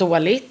man mår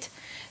dåligt.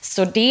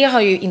 Så det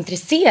har ju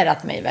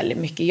intresserat mig väldigt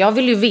mycket. Jag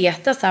vill ju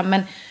veta så här,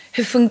 men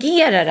hur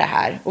fungerar det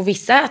här? Och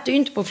vissa äter ju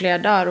inte på flera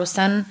dagar och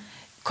sen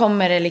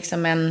kommer det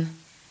liksom en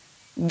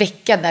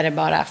vecka där det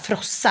bara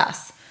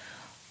frossas.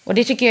 Och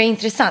det tycker jag är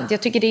intressant.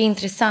 Jag tycker det är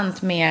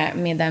intressant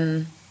med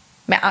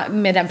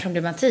den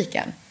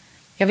problematiken.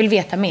 Jag vill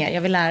veta mer,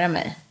 jag vill lära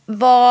mig.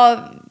 Vad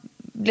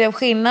blev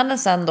skillnaden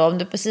sen då, om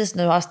du precis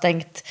nu har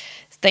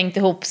stängt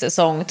ihop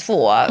säsong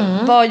 2?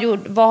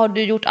 Vad har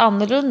du gjort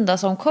annorlunda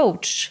som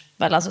coach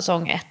mellan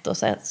säsong 1 och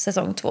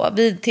säsong 2?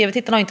 Vi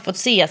tv-tittarna har inte fått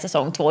se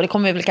säsong 2. Det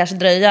kommer väl kanske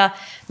dröja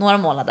några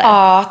månader.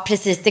 Ja,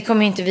 precis. Det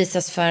kommer ju inte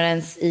visas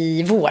förrän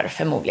i vår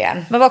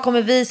förmodligen. Men vad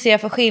kommer vi se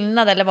för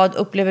skillnad? Eller vad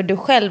upplever du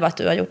själv att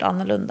du har gjort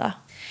annorlunda?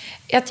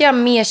 Att jag har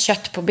mer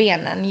kött på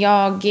benen.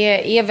 Jag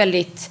är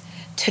väldigt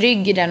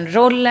trygg i den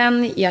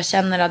rollen. Jag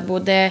känner att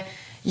både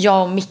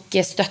jag och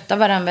Micke stöttar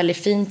varandra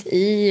väldigt fint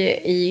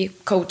i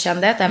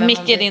coachandet.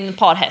 Micke är din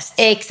parhäst.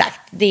 Exakt,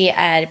 det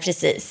är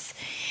precis.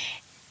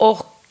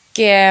 Och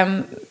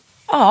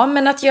ja,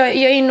 men att jag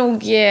är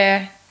nog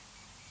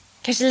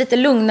kanske lite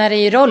lugnare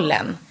i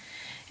rollen.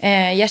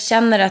 Jag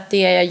känner att det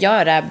jag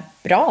gör är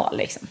bra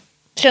liksom.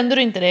 Kände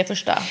du inte det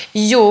första?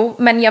 Jo,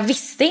 men jag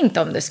visste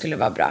inte om det skulle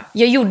vara bra.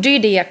 Jag gjorde ju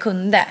det jag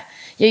kunde.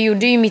 Jag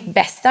gjorde ju mitt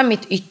bästa,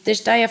 mitt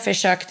yttersta. Jag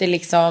försökte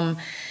liksom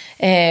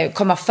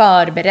komma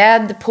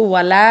förberedd,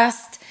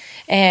 påläst.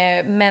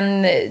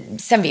 Men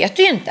sen vet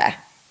du ju inte.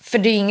 För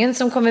det är ingen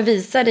som kommer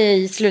visa det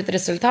i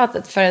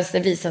slutresultatet förrän det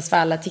visas för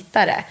alla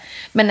tittare.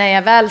 Men när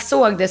jag väl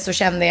såg det så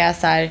kände jag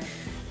så här,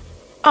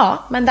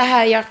 ja, men det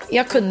här,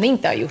 jag kunde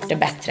inte ha gjort det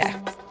bättre.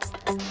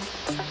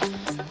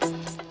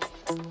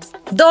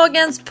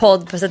 Dagens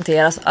podd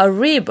presenteras av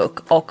Reebok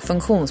och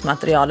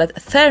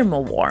funktionsmaterialet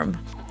Thermowarm.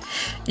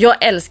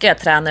 Jag älskar att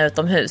träna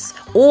utomhus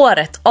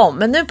året om,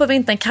 men nu på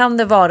vintern kan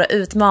det vara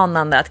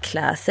utmanande att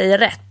klä sig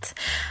rätt.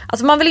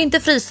 Alltså man vill inte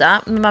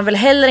frysa, men man vill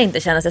heller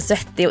inte känna sig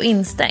svettig och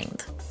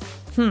instängd.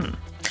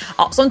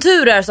 Ja, som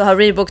tur är så har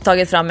Reebok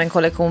tagit fram en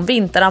kollektion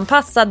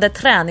vinteranpassade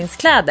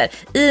träningskläder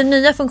i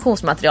nya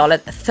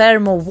funktionsmaterialet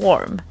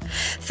Thermowarm.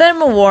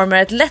 Thermowarm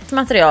är ett lätt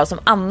material som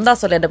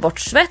andas och leder bort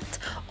svett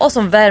och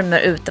som värmer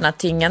utan att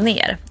tynga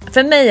ner.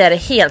 För mig är det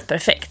helt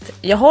perfekt.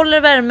 Jag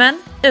håller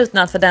värmen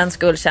utan att för den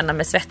skull känna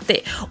mig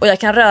svettig och jag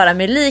kan röra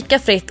mig lika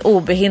fritt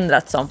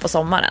obehindrat som på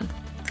sommaren.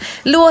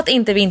 Låt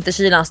inte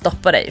vinterkylan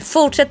stoppa dig.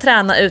 Fortsätt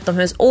träna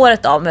utomhus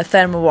året av med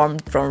Thermowarm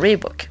från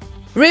Reebok.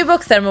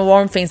 Reebok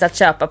Thermowarm finns att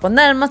köpa på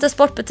närmaste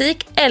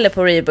sportbutik eller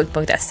på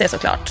reebok.se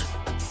såklart.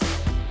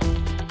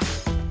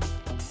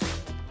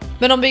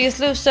 Men om Biggest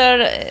Loser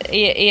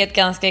är ett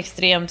ganska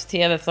extremt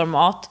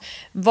tv-format,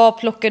 vad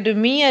plockar du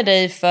med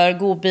dig för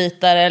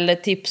godbitar eller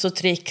tips och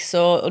tricks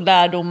och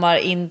lärdomar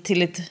in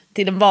till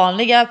den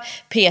vanliga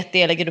PT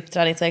eller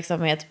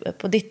gruppträningsverksamhet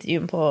på ditt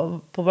gym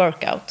på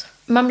workout?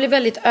 Man blir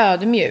väldigt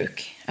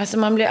ödmjuk. Alltså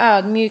man blir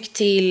ödmjuk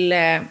till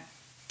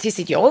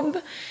sitt jobb.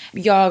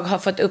 Jag har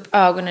fått upp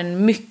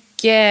ögonen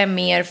mycket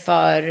mer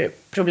för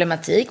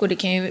problematik och det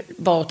kan ju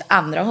vara åt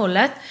andra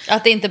hållet.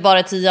 Att det inte bara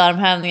är 10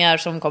 armhävningar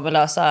som kommer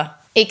lösa.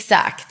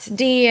 Exakt.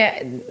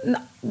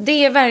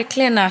 Det är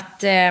verkligen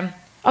att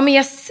ja,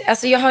 men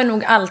jag har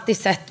nog alltid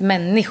sett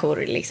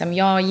människor liksom.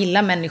 Jag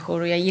gillar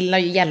människor och jag gillar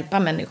ju att hjälpa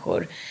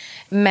människor.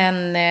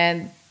 Men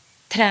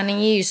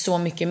träning är ju så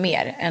mycket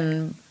mer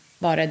än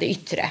bara det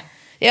yttre.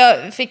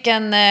 Jag fick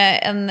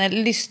en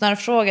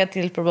lyssnarfråga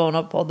till Pro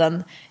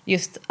Bono-podden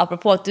just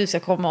apropå att du ska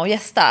komma och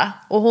gästa.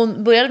 Och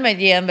hon började med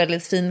att ge en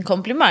väldigt fin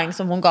komplimang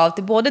som hon gav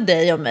till både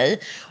dig och mig.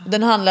 Och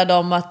den handlade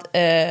om att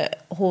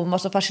hon var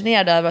så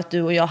fascinerad över att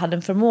du och jag hade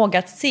en förmåga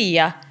att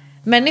se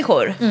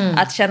människor.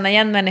 Att känna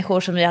igen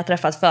människor som vi har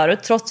träffat förut.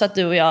 Trots att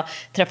du och jag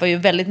träffar ju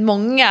väldigt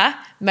många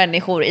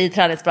människor i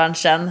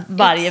träningsbranschen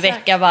varje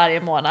vecka,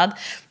 varje månad.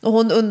 Och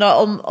hon undrar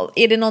om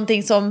är det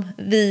någonting som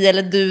vi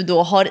eller du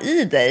då har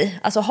i dig?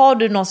 Alltså har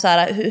du någon så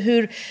här,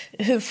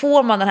 hur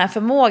får man den här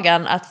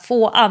förmågan att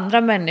få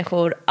andra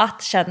människor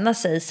att känna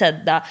sig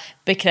sedda,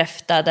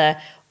 bekräftade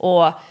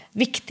och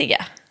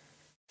viktiga?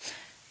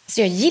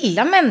 Så jag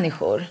gillar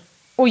människor.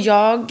 Och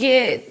jag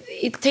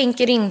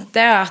tänker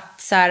inte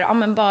att så här, ja,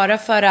 men bara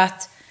för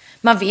att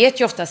man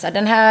vet ju ofta så här,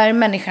 den här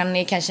människan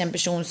är kanske en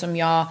person som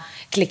jag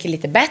klickar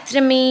lite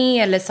bättre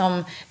med eller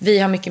som vi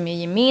har mycket mer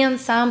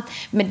gemensamt.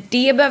 Men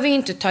det behöver ju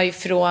inte ta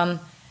ifrån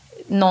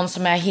någon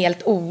som är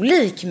helt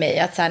olik mig.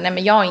 Att så här, nej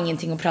men jag har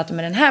ingenting att prata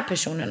med den här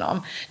personen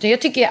om. Så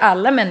jag tycker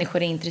alla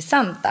människor är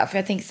intressanta. För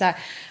jag tänker så här,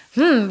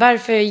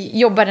 varför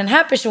jobbar den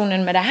här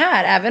personen med det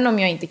här? Även om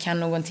jag inte kan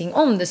någonting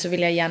om det så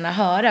vill jag gärna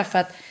höra. För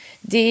att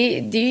det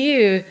är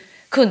ju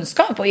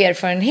kunskap och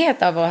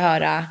erfarenhet av att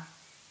höra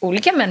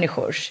olika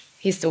människors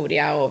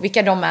historia och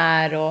vilka de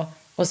är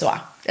och så.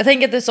 Jag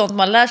tänker att det är sånt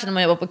man lär sig när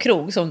man jobbar på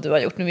krog som du har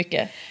gjort nu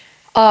mycket.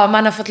 Ja,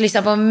 man har fått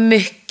lyssna på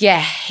mycket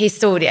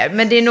historier.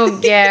 Men det är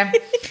nog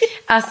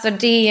alltså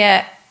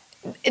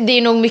det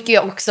är nog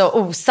mycket också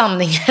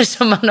osanningar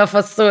som man har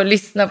fått stå och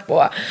lyssna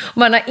på.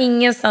 Man har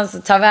ingenstans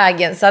att ta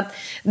vägen. Så att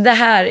det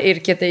här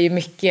yrket är ju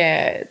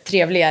mycket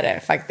trevligare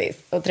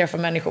faktiskt att träffa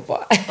människor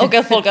på. Och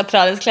att folk har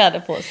träningskläder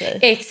på sig.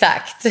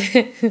 Exakt.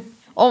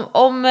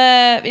 Om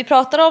vi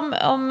pratar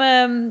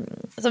om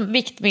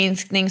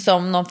viktminskning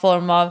som någon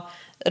form av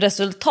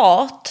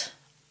resultat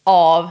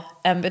av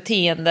en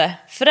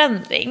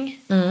beteendeförändring.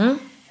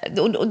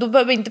 Och då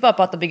behöver vi inte bara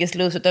prata Biggest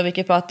Loser utan vi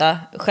kan prata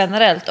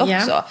generellt också.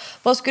 Yeah.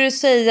 Vad skulle du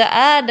säga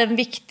är den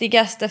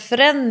viktigaste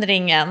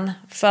förändringen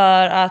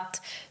för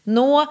att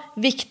nå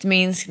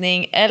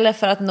viktminskning eller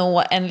för att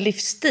nå en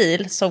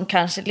livsstil som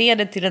kanske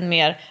leder till en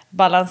mer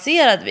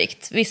balanserad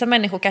vikt? Vissa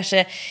människor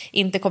kanske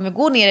inte kommer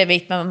gå ner i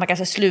vikt men man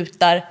kanske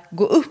slutar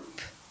gå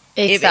upp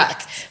i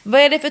vikt.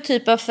 Vad är det för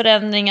typ av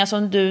förändringar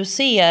som du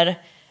ser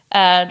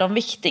är de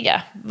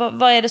viktiga?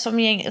 Vad är det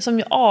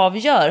som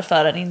avgör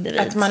för en individ?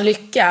 Att man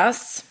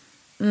lyckas.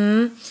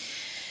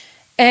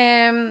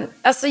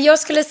 Alltså jag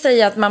skulle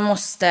säga att man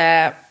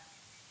måste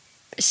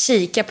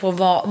kika på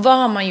vad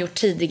har man gjort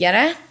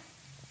tidigare.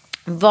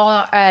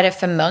 Vad är det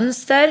för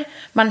mönster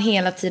man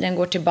hela tiden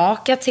går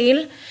tillbaka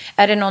till?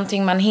 Är det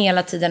någonting man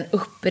hela tiden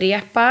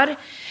upprepar?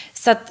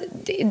 Så att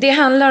det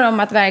handlar om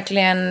att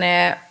verkligen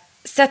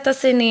sätta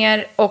sig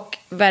ner och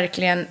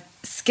verkligen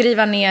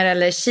skriva ner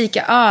eller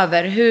kika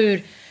över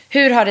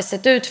hur har det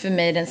sett ut för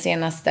mig den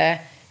senaste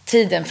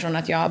tiden från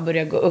att jag har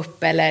börjat gå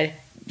upp eller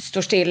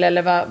står still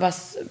eller vad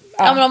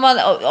ja, men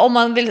om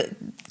man vill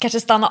kanske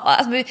stanna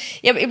alltså,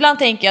 ibland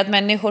tänker jag att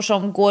människor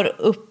som går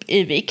upp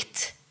i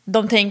vikt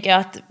de tänker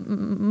att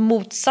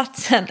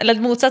motsatsen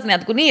är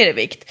att gå ner i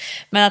vikt.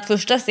 Men att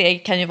första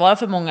steg kan ju vara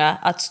för många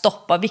att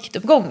stoppa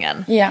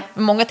viktuppgången. Yeah.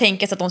 Många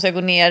tänker sig att de ska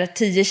gå ner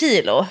 10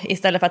 kilo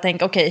istället för att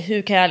tänka okej,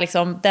 hur kan jag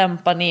liksom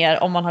dämpa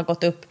ner om man har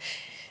gått upp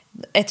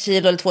 1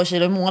 kilo eller 2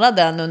 kilo i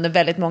månaden under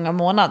väldigt många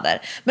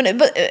månader.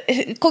 Men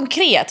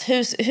konkret,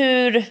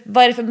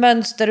 vad är det för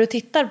mönster du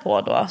tittar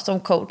på då som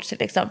coach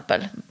till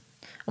exempel?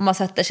 Om man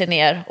sätter sig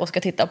ner och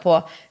ska titta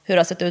på hur det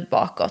har sett ut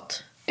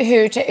bakåt.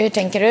 Hur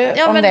tänker du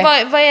ja, om men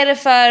det? Vad är det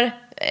för...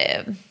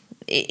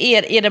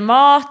 Är det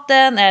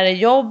maten? Är det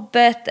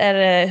jobbet? Är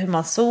det hur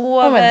man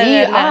sover? Ja, men det är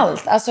ju eller?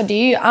 allt. Alltså det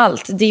är ju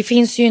allt. Det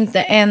finns ju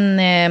inte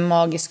en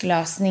magisk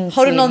lösning.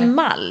 Har du någon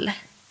mall?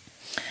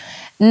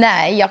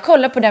 Nej, jag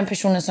kollar på den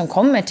personen som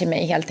kommer till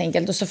mig helt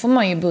enkelt. Och så får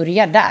man ju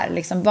börja där.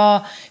 Liksom,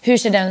 hur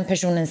ser den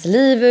personens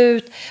liv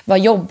ut? Vad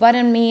jobbar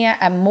den med?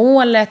 Är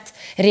målet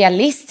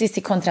realistiskt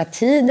i kontra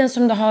tiden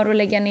som du har att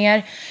lägga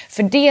ner?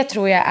 För det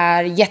tror jag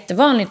är ett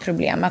jättevanligt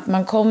problem. Att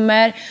man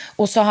kommer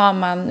och så har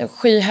man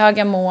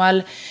skyhöga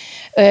mål.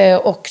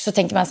 Och så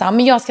tänker man så här,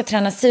 men jag ska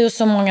träna sig och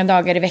så många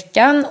dagar i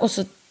veckan. Och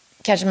så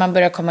kanske man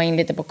börjar komma in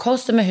lite på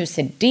kosten. Men hur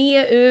ser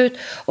det ut?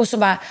 Och så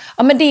bara,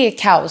 ja men det är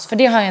kaos för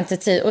det har jag inte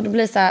tid. Och då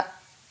blir det så här,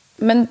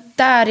 men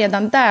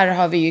redan där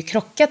har vi ju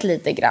krockat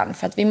lite grann.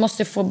 För att vi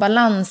måste få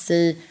balans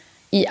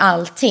i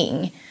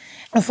allting.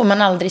 Och får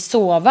man aldrig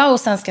sova och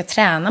sen ska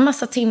träna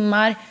massa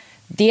timmar.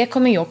 Det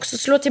kommer ju också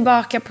slå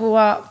tillbaka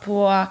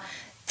på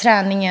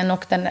träningen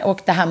och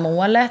det här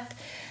målet.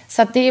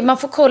 Så att man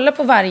får kolla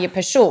på varje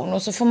person.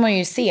 Och så får man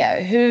ju se,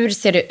 hur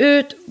ser det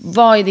ut?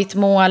 Vad är ditt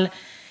mål?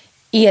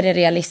 Är det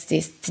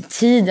realistiskt till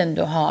tiden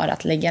du har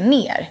att lägga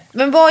ner?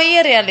 Men vad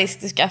är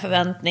realistiska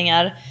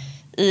förväntningar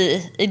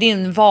i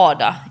din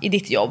vardag, i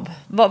ditt jobb?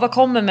 Vad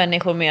kommer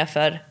människor med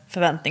för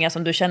förväntningar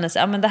som du känner sig,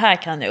 ja men det här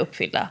kan jag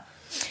uppfylla?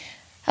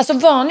 Alltså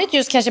vanligt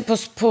just kanske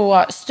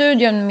på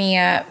studion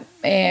med,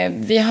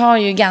 vi har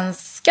ju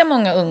ganska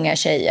många unga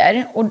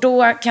tjejer. Och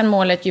då kan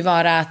målet ju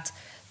vara att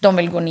de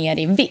vill gå ner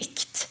i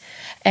vikt.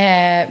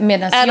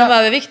 Är de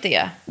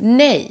överviktiga?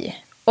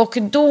 Nej. Och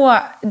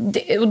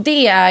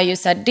det är ju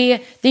så här,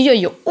 det gör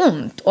ju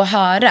ont att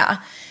höra.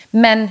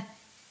 Men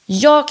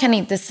jag kan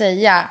inte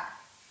säga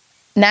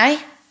nej,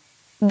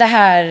 det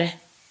här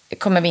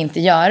kommer vi inte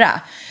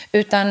göra.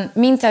 Utan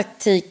min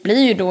taktik blir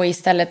ju då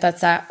istället att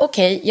säga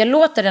okej, jag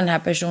låter den här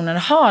personen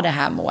ha det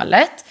här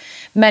målet.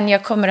 Men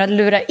jag kommer att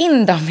lura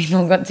in dem i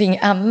någonting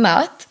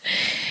annat.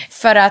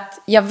 För att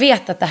jag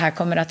vet att det här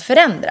kommer att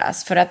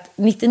förändras. För att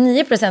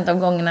 99% av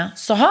gångerna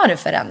så har det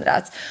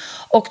förändrats.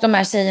 Och de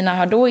här tjejerna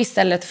har då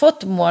istället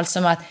fått mål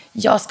som att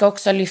jag ska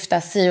också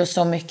lyfta si och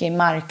så mycket i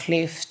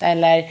marklyft.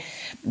 Eller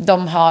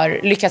de har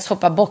lyckats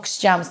hoppa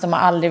boxjumps, de har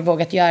aldrig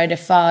vågat göra det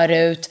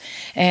förut.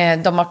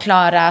 De har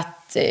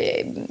klarat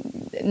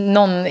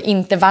någon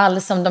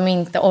intervall som de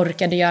inte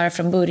orkade göra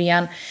från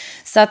början.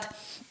 Så att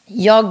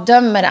jag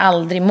dömer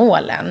aldrig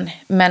målen.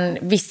 Men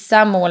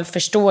vissa mål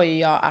förstår ju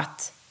jag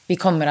att vi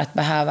kommer att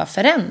behöva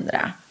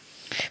förändra.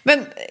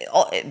 Men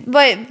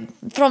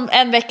från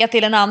en vecka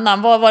till en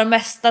annan, vad var det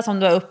mesta som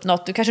du har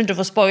uppnått? Du kanske inte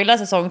får spoila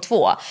säsong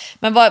 2.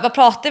 Men vad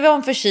pratar vi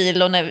om för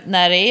kilo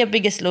när det är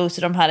Biggest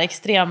Loser, de här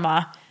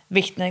extrema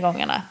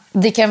viktnedgångarna?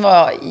 Det kan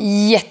vara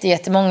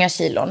jättemånga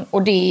kilon.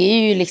 Och det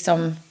är ju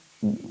liksom,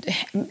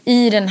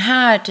 i den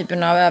här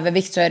typen av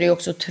övervikt så är det ju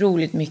också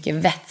otroligt mycket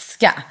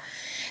vätska.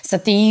 Så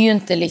att det är ju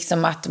inte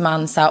liksom att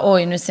man säger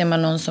oj, nu ser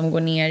man någon som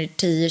går ner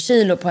 10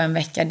 kilo på en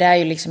vecka. Det är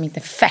ju liksom inte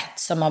fett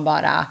som har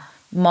bara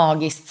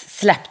magiskt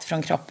släppt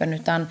från kroppen,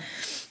 utan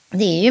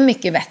det är ju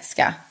mycket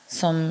vätska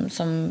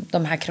som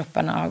de här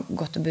kropparna har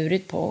gått och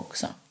burit på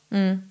också.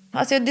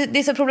 Alltså det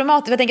är så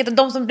problematiskt. Jag tänker att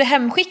de som blir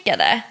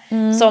hemskickade,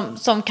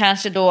 som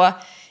kanske då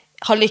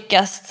har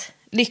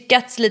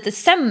lyckats lite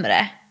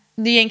sämre,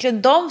 det är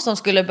egentligen de som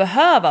skulle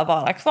behöva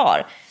vara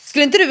kvar.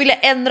 Skulle inte du vilja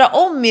ändra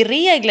om i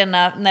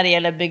reglerna när det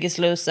gäller Biggest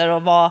Loser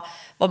och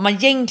vad man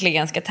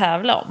egentligen ska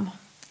tävla om?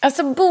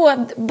 Alltså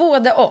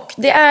både och.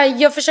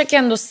 Jag försöker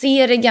ändå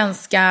se det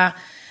ganska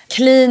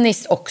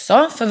kliniskt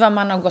också för vad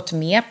man har gått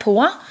med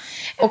på.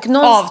 Och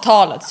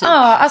avtalet. Typ.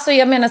 Ja, alltså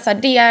jag menar så här,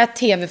 det är ett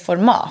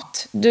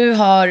tv-format. Du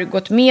har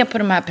gått med på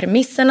de här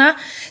premisserna.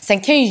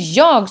 Sen kan ju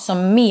jag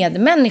som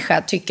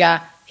medmänniska tycka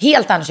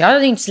helt annars. Jag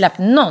hade inte släppt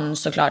någon,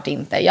 såklart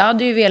inte. Jag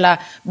hade ju velat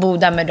bo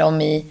där med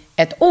dem i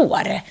ett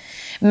år.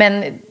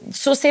 Men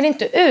så ser det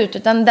inte ut,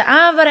 utan det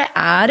är vad det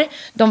är.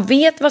 De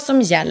vet vad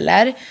som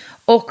gäller.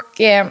 Och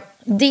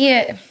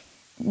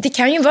det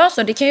kan ju vara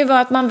så. Det kan ju vara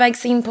att man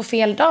vägs in på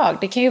fel dag.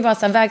 Det kan ju vara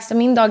så att vägs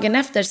de in dagen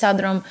efter så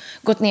hade de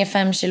gått ner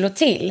 5 kilo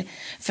till.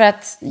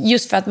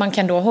 Just för att man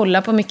kan då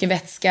hålla på mycket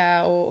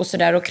vätska och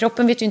sådär. Och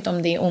kroppen vet ju inte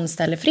om det är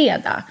onsdag eller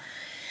fredag.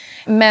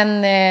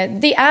 Men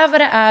det är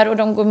vad det är och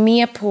de går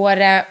med på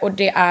det. Och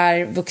det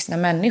är vuxna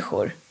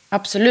människor.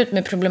 Absolut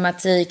med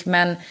problematik,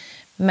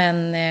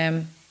 men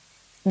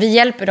vi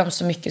hjälper dem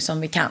så mycket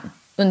som vi kan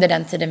under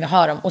den tiden vi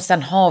har dem. Och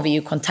sen har vi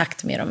ju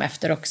kontakt med dem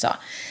efter också.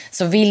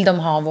 Så vill de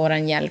ha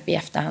våran hjälp i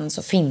efterhand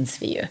så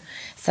finns vi ju.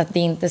 Så att det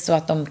är inte så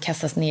att de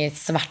kastas ner i ett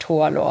svart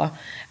hål och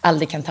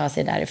aldrig kan ta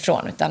sig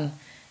därifrån. Utan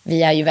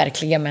vi är ju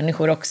verkliga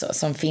människor också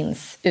som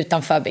finns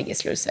utanför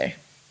Biggest Loser.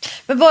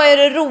 Men vad är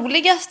det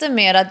roligaste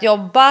med att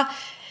jobba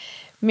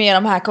med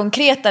de här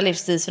konkreta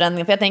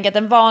livsstilsförändringarna? För jag tänker att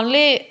en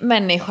vanlig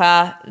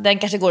människa, den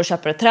kanske går och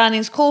köper ett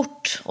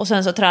träningskort och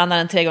sen så tränar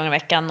den 3 gånger i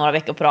veckan, några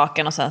veckor på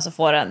raken, och sen så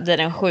blir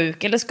den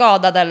sjuk eller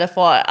skadad eller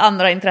får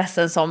andra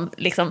intressen som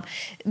liksom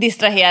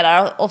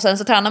distraherar, och sen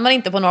så tränar man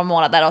inte på några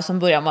månader och så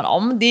börjar man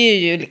om. Det är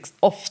ju liksom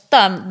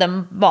ofta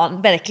den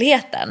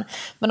verkligheten.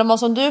 Men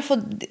om du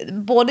får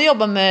både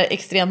jobba med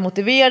extremt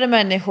motiverade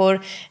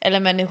människor eller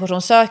människor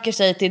som söker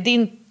sig till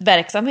din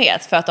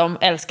verksamhet för att de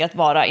älskar att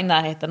vara i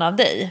närheten av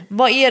dig.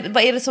 Vad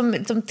är det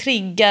som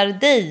triggar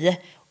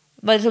dig?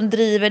 Vad är det som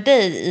driver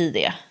dig i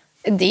det?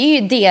 Det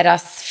är ju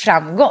deras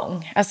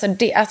framgång. Alltså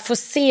att få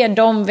se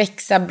dem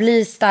växa,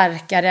 bli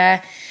starkare,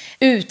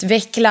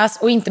 utvecklas.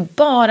 Och inte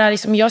bara,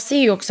 liksom, jag ser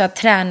ju också att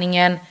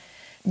träningen,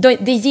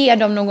 det ger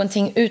dem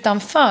någonting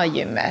utanför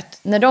gymmet.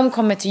 När de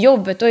kommer till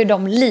jobbet då är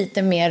de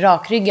lite mer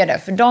rakryggade.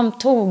 För de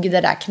tog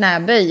det där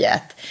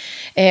knäböjet.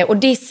 Och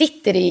det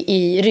sitter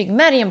i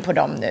ryggmärgen på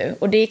dem nu.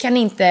 Och det kan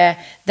inte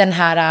den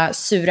här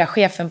sura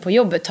chefen på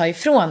jobbet ta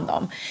ifrån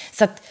dem.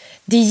 Så att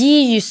det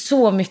ger ju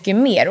så mycket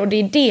mer. Och det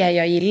är det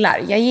jag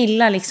gillar. Jag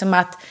gillar liksom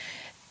att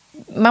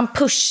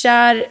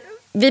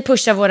vi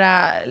pushar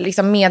våra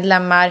liksom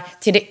medlemmar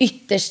till det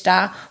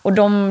yttersta. Och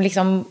de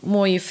liksom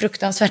mår ju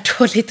fruktansvärt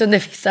dåligt under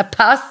vissa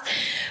pass.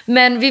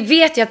 Men vi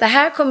vet ju att det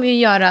här kommer ju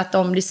göra att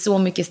de blir så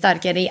mycket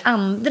starkare i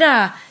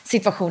andra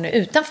situationer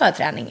utanför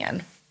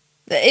träningen.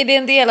 Är det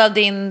en del av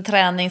din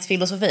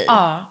träningsfilosofi?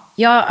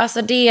 Ja,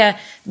 alltså det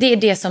är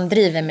det som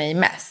driver mig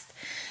mest.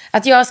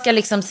 Att jag ska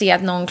liksom se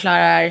att någon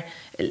klarar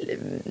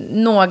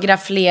några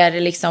fler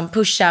liksom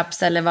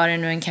push-ups eller vad det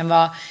nu än kan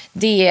vara.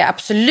 Det är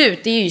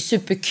absolut, det är ju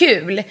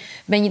superkul.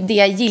 Men det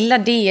jag gillar,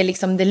 det är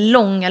liksom det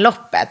långa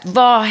loppet.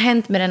 Vad har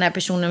hänt med den här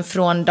personen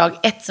från dag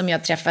 1 som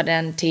jag träffade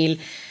den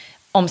till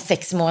om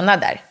 6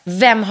 månader?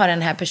 Vem har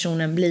den här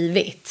personen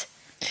blivit?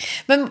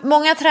 Men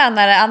många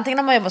tränare, antingen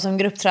om man jobbar som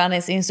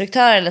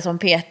gruppträningsinstruktör eller som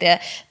PT,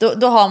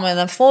 då har man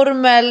en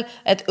formel,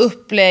 ett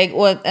upplägg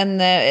och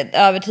en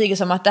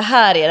övertygelse om att det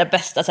här är det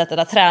bästa sättet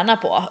att träna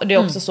på. Och det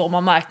är också så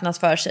man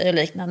marknadsför sig och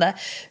liknande.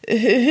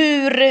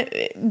 Hur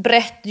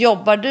brett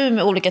jobbar du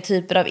med olika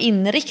typer av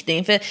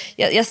inriktning? För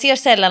jag ser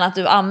sällan att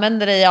du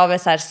använder dig av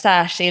ett så här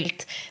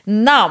särskilt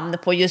namn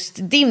på just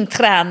din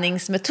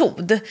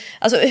träningsmetod.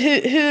 Alltså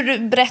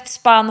hur brett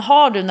spann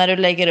har du när du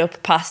lägger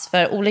upp pass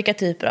för olika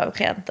typer av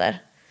klienter?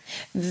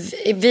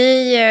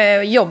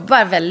 Vi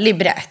jobbar väldigt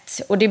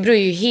brett och det beror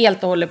ju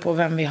helt och hållet på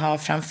vem vi har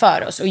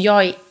framför oss. Och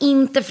jag är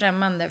inte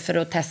främmande för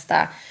att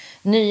testa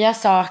nya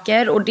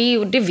saker och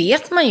det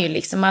vet man ju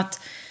liksom att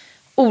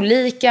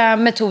olika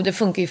metoder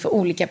funkar ju för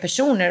olika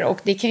personer och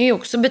det kan ju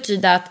också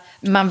betyda att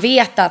man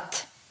vet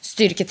att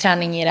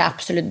styrketräning är det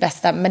absolut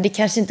bästa, men det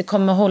kanske inte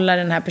kommer hålla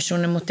den här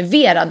personen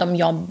motiverad om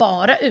jag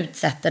bara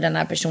utsätter den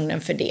här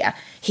personen för det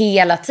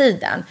hela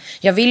tiden.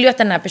 Jag vill ju att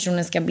den här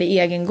personen ska bli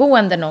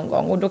egengående någon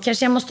gång och då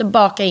kanske jag måste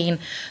baka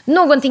in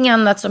någonting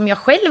annat som jag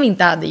själv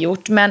inte hade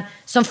gjort men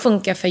som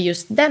funkar för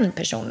just den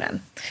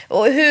personen.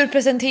 Och hur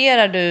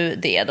presenterar du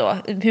det då?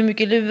 Hur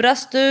mycket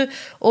luras du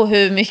och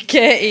hur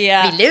mycket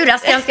är... Vi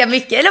luras ganska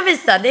mycket,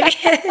 Lovisa.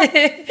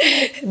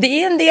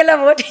 Det är en del av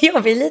vårt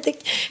jobb. Vi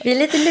är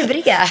lite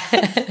luriga.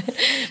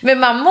 Men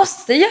man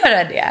måste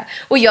göra det.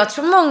 Och jag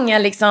tror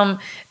många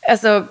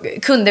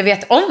kunder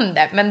vet om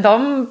det. Men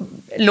de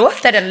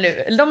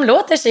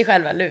låter sig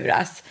själva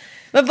luras.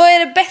 Men vad är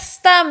det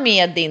bästa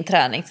med din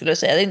träning, skulle du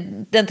säga?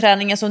 Den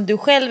träningen som du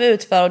själv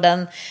utför och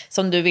den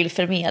som du vill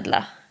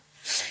förmedla?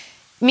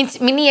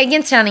 Min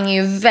egen träning är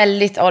ju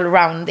väldigt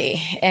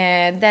allroundig.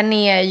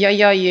 Jag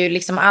gör ju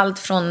liksom allt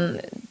från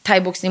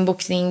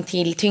thaiboxning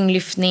till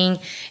tyngdlyftning.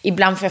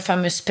 Ibland får jag för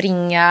mig att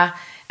springa.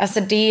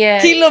 Alltså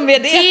Till och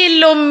med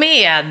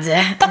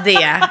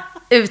det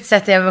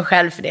utsätter jag mig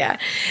själv för det.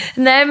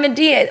 Nej, men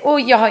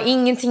och jag har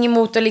ingenting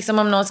emot att liksom,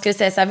 om någon skulle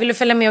säga så här, vill du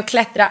följa med och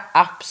klättra?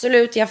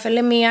 Absolut, jag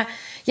följer med.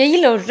 Jag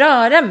gillar att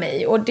röra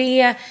mig och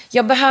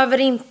jag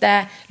behöver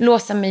inte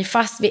låsa mig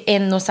fast vid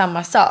en och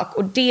samma sak.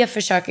 Och det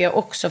försöker jag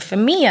också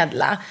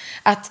förmedla.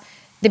 Att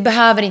det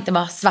behöver inte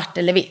vara svart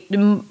eller vitt.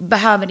 Du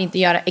behöver inte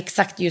göra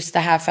exakt just det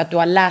här för att du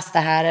har läst det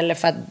här eller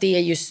för att det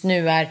just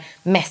nu är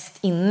mest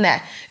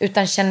inne.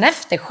 Utan känn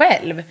efter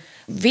själv.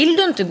 Vill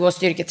du inte gå och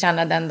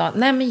styrketräna den dagen?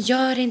 Nej, men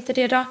gör inte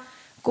det då.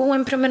 Gå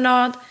en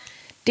promenad.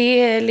 Det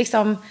är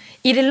liksom,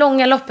 i det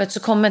långa loppet så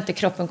kommer inte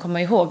kroppen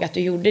komma ihåg att du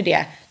gjorde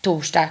det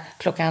torsdag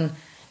klockan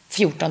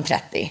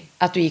 14.30.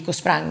 Att du gick och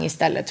sprang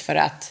istället för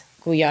att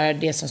gå och göra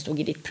det som stod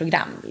i ditt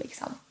program.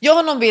 Liksom. Jag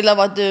har någon bild av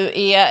att du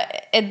är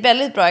ett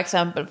väldigt bra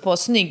exempel på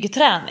snygg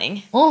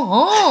träning.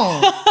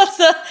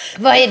 Alltså,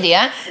 vad är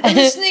det?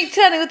 Alltså, snygg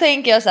träning, då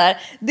tänker jag så här.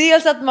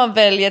 Dels att man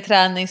väljer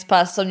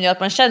träningspass som gör att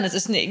man känner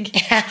sig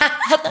snygg.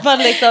 Att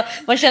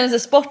man känner sig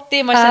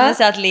sportig, man känner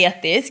sig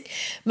atletisk.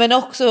 Men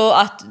också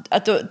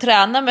att du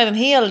tränar med en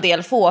hel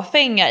del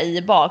fåfänga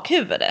i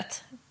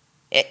bakhuvudet.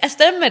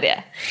 Stämmer det?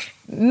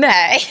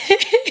 Nej.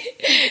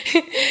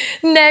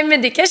 Nej,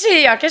 men jag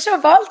kanske har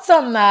valt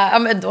sådana. Ja,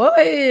 men då har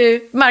jag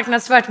ju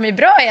marknadsfört mig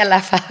bra i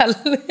alla fall.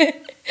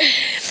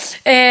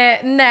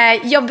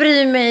 Nej, jag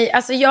bryr mig.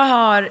 Alltså jag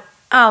har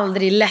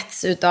aldrig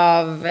lätts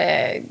utav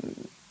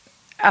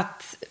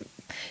att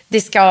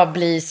det ska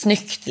bli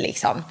snyggt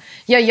liksom.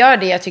 Jag gör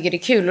det jag tycker det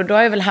är kul och då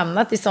har jag väl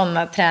hamnat i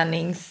sådana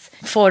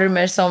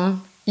träningsformer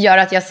som gör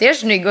att jag ser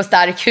snygg och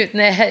stark ut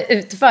när jag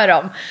utför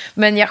dem.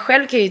 Men jag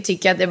själv kan ju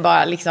tycka att det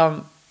bara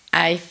liksom,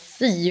 nej,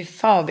 fy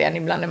Fabian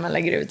ibland när man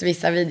lägger ut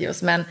vissa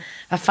videos. Men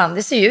vad fan,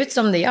 det ser ju ut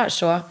som det gör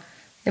så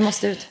det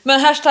måste ut.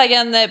 Men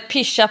hashtaggen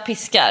Pischa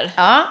piskar,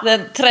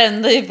 den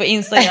trendar ju på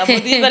Instagram.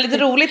 Och det är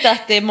väldigt roligt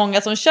att det är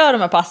många som kör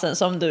de här passen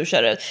som du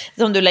kör ut,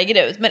 som du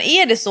lägger ut. Men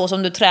är det så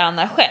som du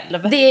tränar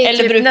själv? Det är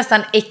typ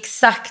nästan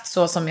exakt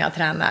så som jag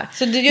tränar.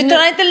 Så du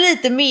tränar inte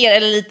lite mer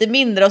eller lite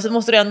mindre och så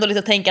måste du ändå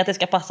liksom tänka att det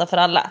ska passa för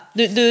alla.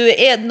 Du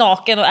är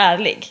naken och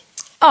ärlig.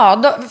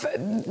 Ja,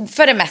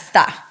 för det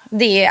mesta.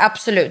 Det är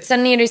absolut.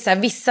 Sen är det ju så här,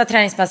 vissa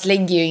träningspass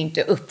lägger ju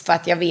inte upp för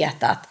att jag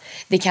vet att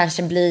det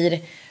kanske blir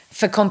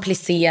för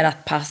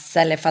komplicerat pass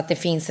eller för att det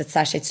finns ett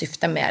särskilt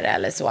syfte med det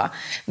eller så.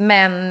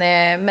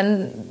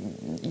 Men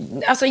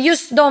alltså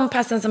just de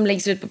passen som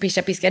läggs ut på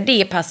Pischa Pischa,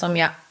 det är pass som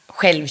jag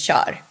själv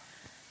kör.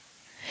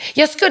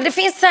 Det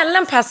finns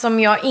sällan pass som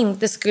jag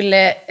inte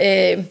skulle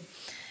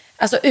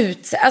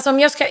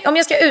om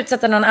jag ska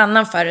utsätta någon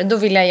annan för det, då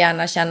vill jag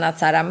gärna känna att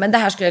så här, men det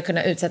här skulle jag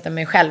kunna utsätta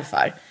mig själv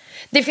för.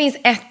 Det finns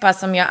ett pass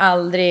som jag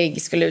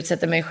aldrig skulle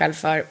utsätta mig själv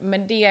för,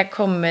 men det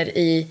kommer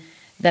i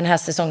den här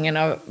säsongen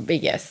av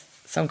Biggest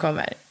som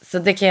kommer. Så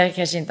det kan jag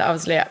kanske inte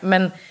avslöja,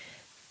 men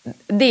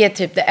det är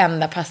typ det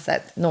enda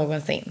passet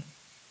någonsin.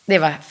 Det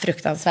var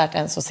fruktansvärt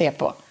ens att se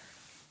på.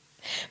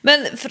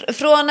 Men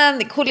från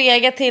en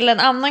kollega till en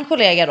annan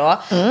kollega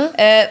då.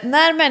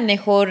 När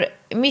människor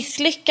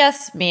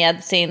misslyckas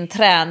med sin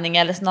träning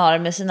eller snarare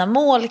med sina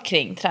mål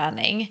kring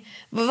träning,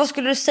 vad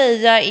skulle du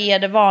säga är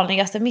det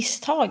vanligaste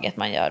misstaget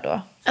man gör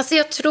då? Alltså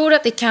jag tror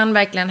att det kan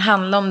verkligen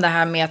handla om det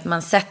här med att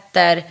man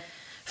sätter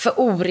för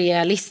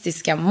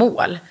orealistiska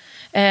mål.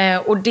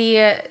 Och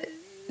det,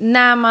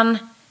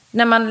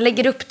 när man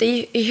lägger upp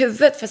det i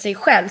huvudet för sig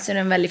själv så är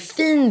det en väldigt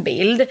fin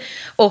bild.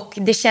 Och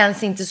det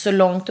känns inte så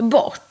långt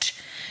bort.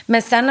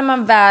 Men sen när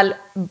man väl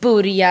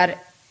börjar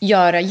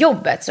göra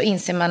jobbet så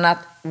inser man att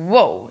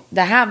wow,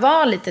 det här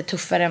var lite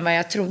tuffare än vad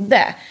jag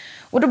trodde.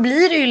 Och då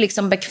blir det ju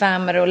liksom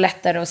bekvämare och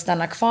lättare att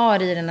stanna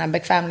kvar i den här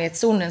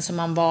bekvämlighetszonen som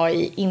man var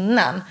i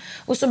innan.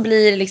 Och så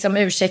blir liksom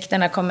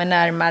ursäkterna kommer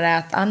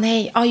närmare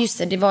att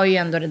just det var ju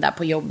ändå det där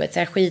på jobbet så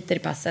jag skiter i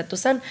passet. Och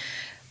sen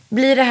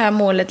blir det här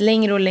målet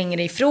längre och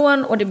längre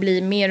ifrån och det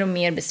blir mer och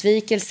mer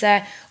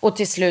besvikelse. Och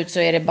till slut så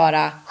är det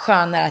bara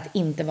skönare att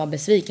inte vara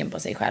besviken på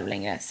sig själv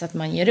längre så att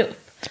man ger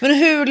upp. Men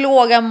hur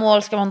låga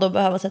mål ska man då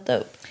behöva sätta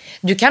upp?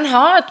 Du kan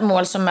ha ett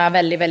mål som är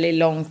väldigt, väldigt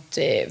långt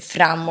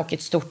fram och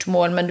ett stort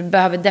mål. Men du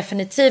behöver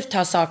definitivt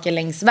ha saker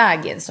längs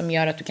vägen som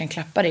gör att du kan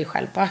klappa dig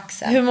själv på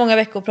axeln. Hur många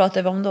veckor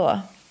pratar vi om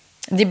då?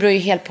 Det beror ju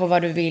helt på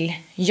vad du vill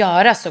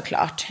göra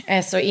såklart.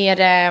 Så är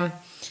det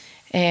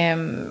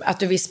att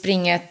du vill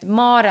springa ett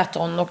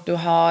maraton och du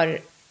har...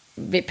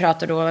 Vi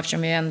pratar då,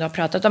 eftersom vi ändå har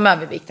pratat om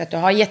övervikt, att du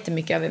har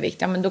jättemycket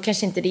övervikt. Ja, men då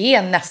kanske inte det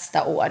är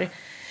nästa år.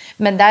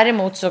 Men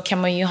däremot så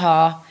kan man ju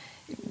ha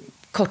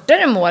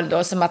kortare mål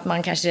då, som att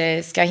man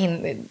kanske ska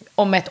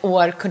om ett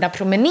år kunna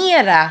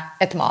promenera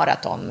ett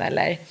maraton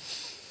eller...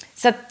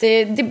 Så att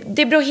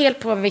det beror helt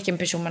på vilken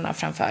person man har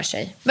framför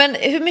sig. Men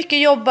hur mycket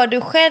jobbar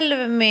du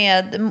själv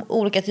med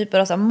olika typer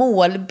av så här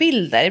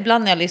målbilder?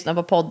 Ibland när jag lyssnar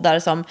på poddar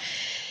som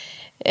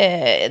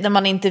där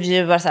man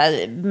intervjuar så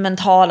här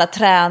mentala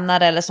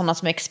tränare eller sådana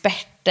som är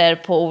experter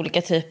på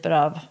olika typer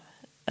av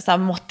så här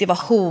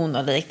motivation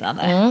och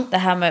liknande. Det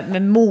här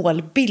med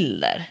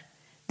målbilder.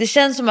 Det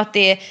känns som att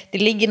det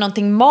ligger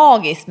någonting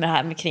magiskt med det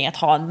här kring att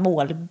ha en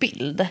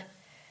målbild.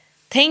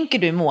 Tänker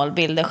du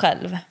målbilder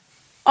själv?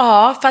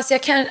 Ja, fast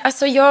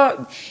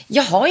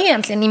jag har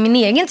egentligen i min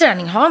egen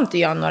träning har inte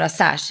jag några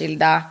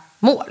särskilda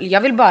mål.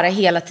 Jag vill bara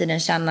hela tiden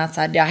känna att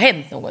så här, det har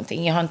hänt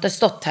någonting. Jag har inte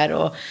stått här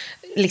och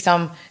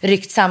liksom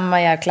ryckt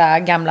samma jäkla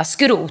gamla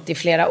skrot i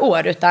flera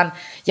år. Utan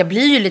jag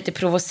blir ju lite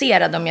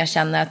provocerad om jag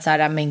känner att så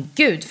här, men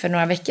gud, för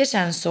några veckor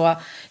sedan så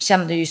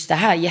kände just det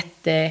här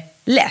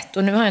jättelätt.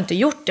 Och nu har jag inte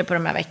gjort det på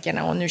de här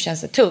veckorna och nu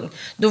känns det tungt.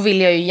 Då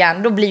vill jag ju gärna,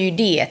 då blir ju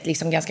det ett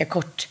liksom ganska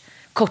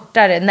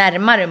kortare,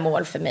 närmare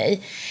mål för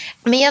mig.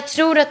 Men jag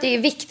tror att det är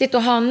viktigt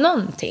att ha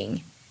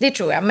någonting. Det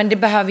tror jag. Men det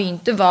behöver ju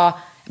inte vara,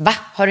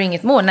 har du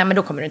inget mål? Nej, men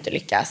då kommer du inte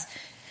lyckas.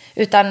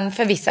 Utan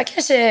för vissa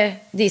kanske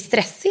det är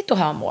stressigt att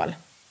ha mål.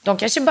 De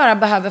kanske bara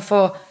behöver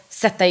få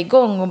sätta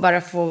igång och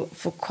bara få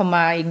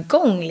komma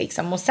igång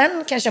liksom. Och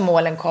sen kanske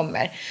målen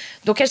kommer.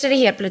 Då kanske det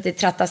helt plötsligt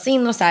trattas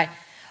in och så här,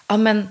 ja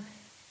men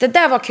det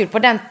där var kul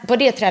på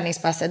det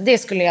träningspasset. Det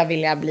skulle jag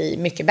vilja bli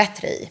mycket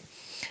bättre i.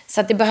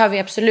 Så att det behöver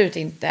ju absolut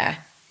inte,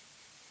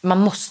 man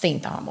måste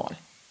inte ha mål.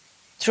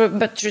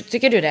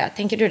 Tycker du det?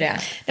 Tänker du det?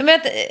 Men,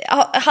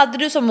 hade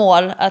du som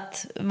mål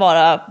att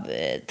vara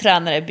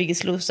tränare i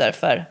Biggest Loser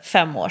för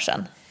 5 år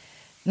sedan?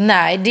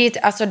 Nej,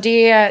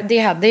 det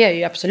hade jag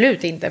ju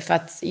absolut inte. För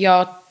att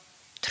jag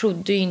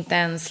trodde ju inte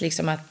ens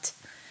liksom att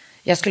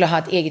jag skulle ha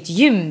ett eget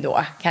gym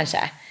då, kanske.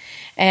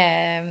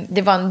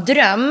 Det var en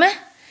dröm.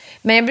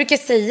 Men jag brukar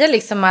säga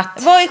liksom att...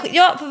 Vad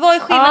är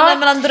skillnaden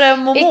mellan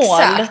dröm och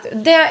mål? Exakt,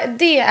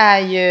 det är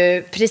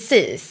ju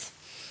precis.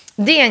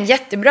 Det är en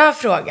jättebra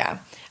fråga.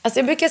 Alltså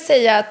jag brukar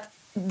säga att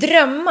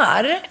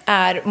drömmar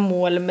är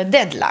mål med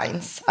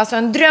deadlines. Alltså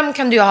en dröm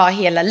kan du ha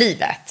hela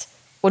livet.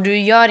 Och du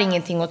gör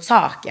ingenting åt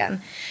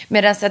saken.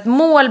 Medan ett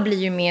mål blir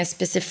ju mer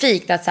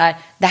specifikt. Att så här,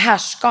 det här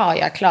ska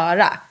jag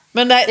klara.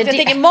 Men jag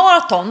tänker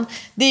maraton,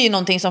 det är ju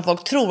någonting som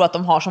folk tror att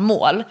de har som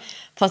mål.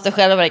 Fast det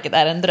själva verket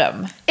är en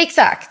dröm.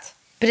 Exakt,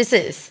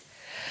 precis.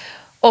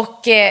 Och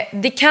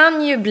det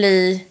kan ju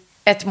bli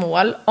ett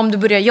mål om du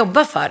börjar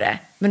jobba för det.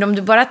 Men om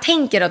du bara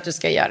tänker att du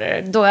ska göra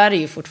det, då är det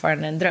ju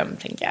fortfarande en dröm,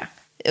 tänker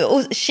jag.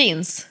 Och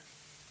chins.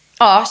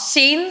 Ja,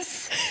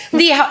 chins.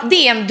 Det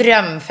är en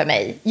dröm för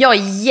mig. Jag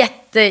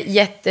är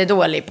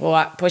jättedålig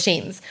på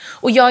chins.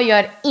 Och jag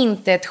gör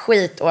inte ett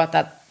skit åt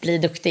att bli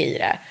duktig i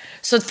det.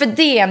 Så för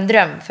det är en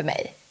dröm för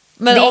mig.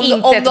 Men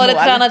om du hade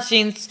tränat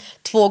chins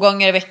 2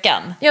 gånger i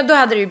veckan? Ja, då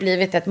hade det ju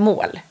blivit ett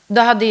mål.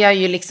 Då hade jag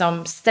ju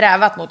liksom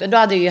strävat mot det. Då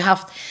hade jag ju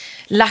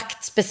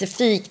lagt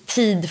specifik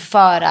tid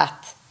för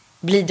att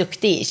bli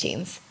duktig i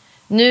chins.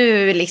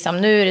 Nu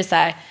är det så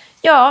här,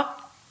 ja,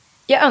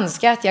 jag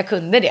önskar att jag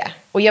kunde det.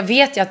 Och jag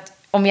vet ju att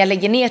om jag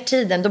lägger ner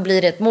tiden, då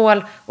blir det ett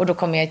mål. Och då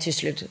kommer jag till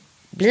slut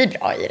bli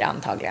bra i det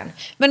antagligen.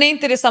 Men är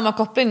inte det samma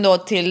koppling då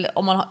till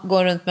om man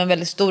går runt med en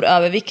väldigt stor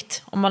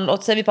övervikt? Om man,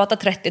 låt säga vi pratar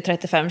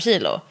 30-35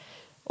 kilo.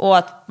 Och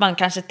att man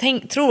kanske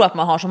tror att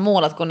man har som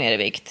mål att gå ner i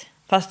vikt.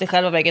 Fast det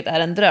själva verket är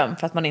en dröm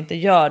för att man inte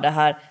gör det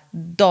här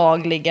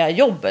dagliga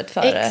jobbet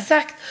för det.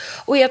 Exakt.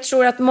 Och jag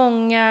tror att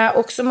många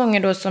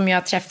då som jag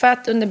har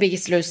träffat under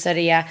Biggest Loser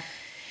är...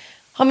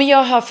 Ja, men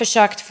jag har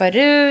försökt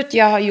förut,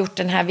 jag har gjort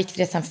den här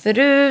viktresan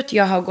förut,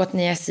 jag har gått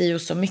ner si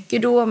och så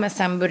mycket då, men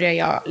sen börjar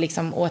jag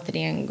liksom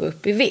återigen gå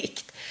upp i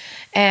vikt.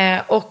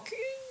 Och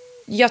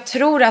jag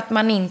tror att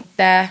man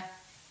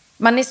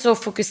man är så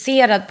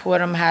fokuserad på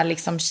de här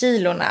liksom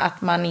kilorna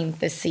att man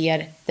inte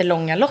ser det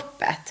långa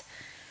loppet.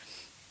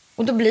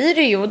 Och då blir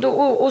det ju,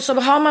 och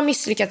så har man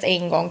misslyckats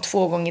 1 gång,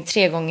 2 gånger,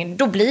 3 gånger,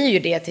 då blir ju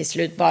det till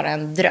slut bara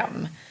en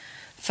dröm.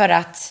 För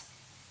att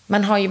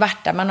man har ju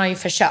varit där, man har ju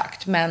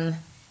försökt, men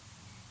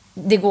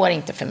det går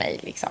inte för mig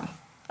liksom.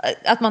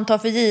 Att man tar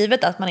för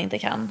givet att man inte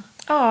kan.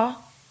 Ja,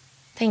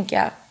 tänker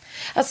jag.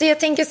 Alltså jag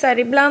tänker så här,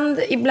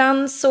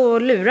 ibland så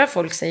lurar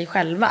folk sig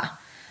själva.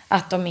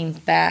 Att de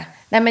inte,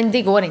 nej men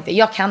det går inte,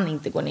 jag kan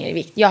inte gå ner i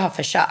vikt, jag har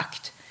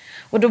försökt.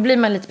 Och då blir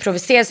man lite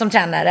provocerad som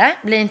tränare,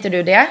 blir inte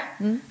du det?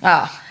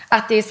 Ja,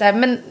 att det är så här,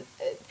 men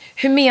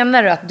hur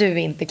menar du att du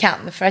inte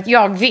kan? För att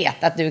jag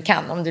vet att du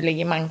kan om du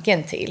lägger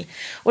manken till.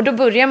 Och då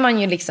börjar man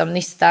ju liksom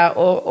nysta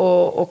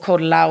och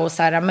kolla och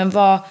så här, men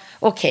vad,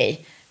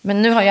 okej.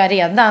 Men nu har jag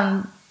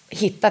redan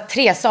hittat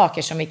 3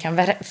 saker som vi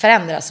kan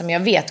förändra som jag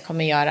vet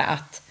kommer göra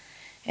att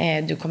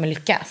du kommer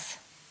lyckas.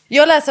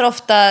 Jag läser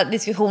ofta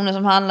diskussioner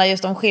som handlar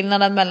just om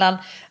skillnaden mellan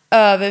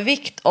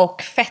övervikt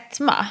och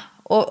fetma.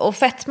 Och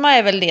fetma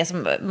är väl det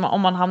som,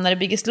 om man hamnar i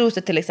Biggest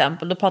Loser till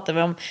exempel, då pratar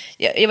vi om,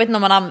 jag vet inte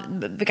om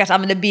man kanske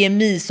använder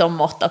BMI som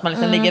mått, att man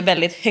liksom ligger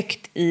väldigt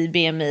högt i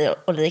BMI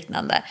och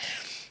liknande.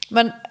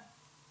 Men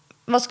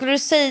vad skulle du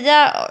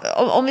säga,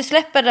 om vi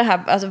släpper det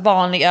här, alltså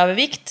vanlig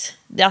övervikt,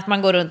 det är att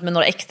man går runt med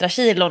några extra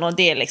kilon och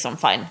det är liksom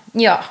fine.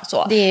 Ja,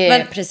 så. Det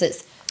är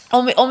precis.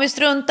 Om vi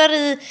struntar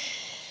i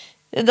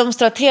de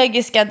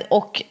strategiska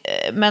och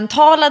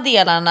mentala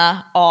delarna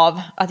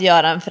av att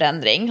göra en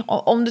förändring.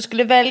 Om du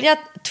skulle välja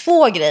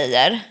 2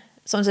 grejer,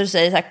 som du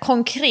säger så här,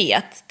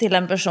 konkret till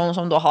en person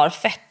som då har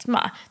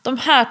fetma. De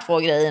här 2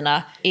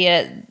 grejerna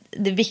är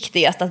det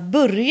viktigaste att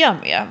börja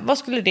med. Vad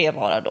skulle det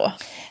vara då?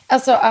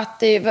 Alltså att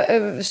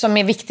det som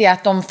är viktiga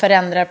att de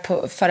förändrar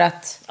på, för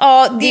att...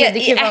 Ja,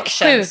 det är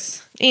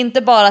actions.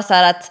 Inte bara så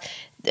här att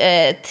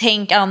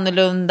tänk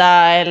annorlunda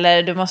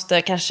eller du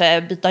måste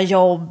kanske byta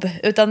jobb,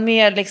 utan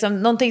mer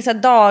liksom någonting så här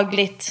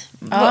dagligt.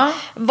 Ja.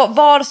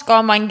 Var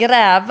ska man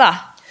gräva?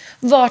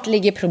 Vart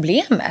ligger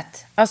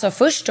problemet? Alltså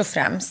först och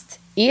främst,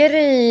 är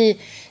det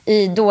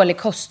i dålig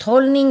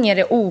kosthållning? Är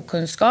det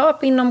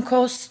okunskap inom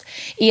kost?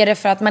 Är det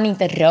för att man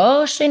inte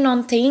rör sig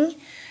någonting?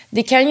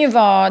 Det kan ju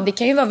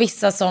vara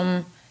vissa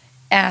som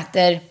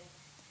äter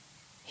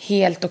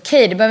helt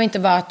okej. Det behöver inte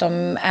vara att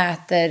de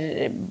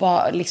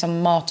äter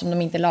liksom mat som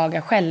de inte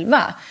lagar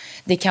själva.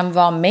 Det kan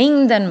vara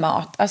mängden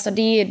mat. Alltså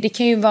det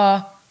kan ju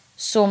vara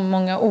så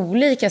många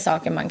olika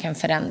saker man kan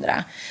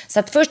förändra. Så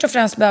att först och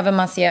främst behöver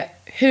man se,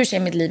 hur ser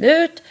mitt liv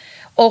ut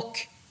och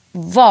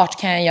vart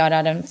kan jag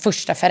göra den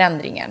första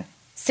förändringen.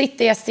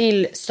 Sitter jag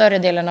still större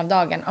delen av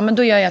dagen, ja men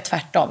då gör jag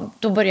tvärtom.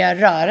 Då börjar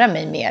jag röra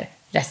mig mer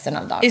resten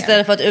av dagen.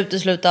 Istället för att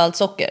utesluta allt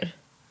socker?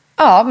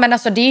 Ja, men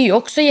alltså det är ju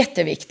också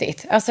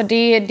jätteviktigt. Alltså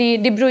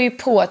det beror ju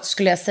på,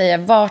 skulle jag säga,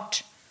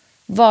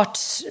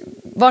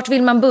 vart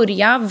vill man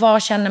börja?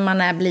 Vad känner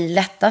man blir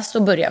lättast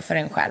att börja för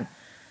en själv?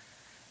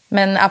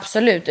 Men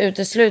absolut,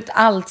 uteslut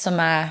allt som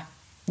är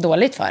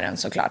dåligt för en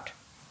såklart.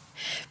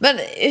 Men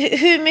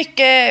hur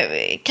mycket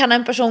kan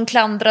en person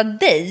klandra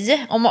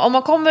dig? Om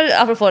man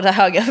kommer, apropå det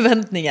här höga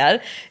förväntningar,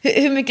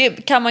 hur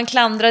mycket kan man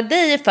klandra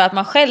dig för att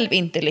man själv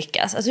inte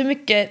lyckas? Alltså hur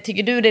mycket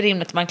tycker du det är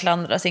rimligt att man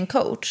klandrar sin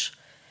coach?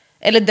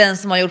 Eller den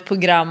som har gjort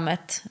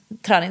programmet,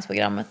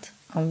 träningsprogrammet?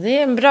 Ja, det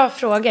är en bra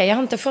fråga. Jag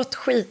har inte fått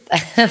skit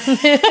än.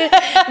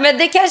 Men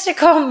det kanske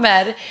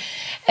kommer.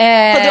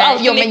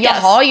 Men jag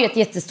har ju ett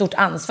jättestort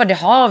ansvar. Det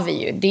har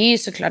vi ju. Det är ju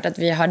såklart att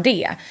vi har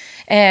det.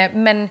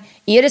 Men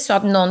är det så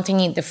att någonting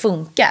inte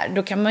funkar,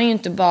 då kan man ju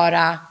inte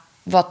bara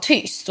vara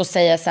tyst och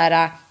säga så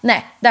här: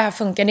 nej, det här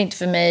funkar inte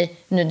för mig,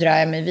 nu drar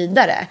jag mig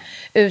vidare.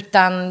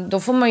 Utan då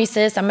får man ju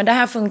säga så här: men det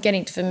här funkar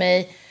inte för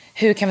mig,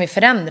 hur kan vi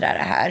förändra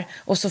det här?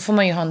 Och så får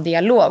man ju ha en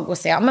dialog och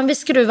säga: men vi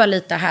skruvar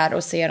lite här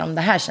och ser om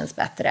det här känns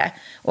bättre.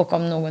 Och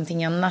om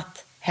någonting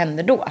annat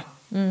händer då.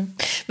 Mm.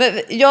 Men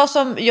jag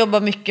som jobbar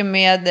mycket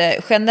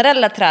med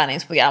generella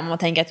träningsprogram och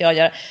tänker att jag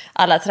gör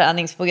alla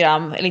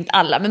träningsprogram, eller inte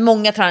alla, men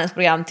många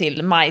träningsprogram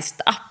till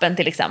Majst-appen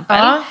till exempel.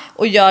 Ja.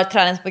 Och gör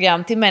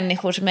träningsprogram till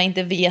människor som jag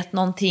inte vet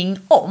någonting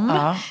om.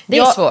 Ja. Det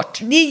är svårt.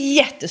 Det är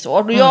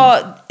jättesvårt. Och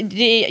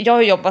jag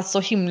har jobbat så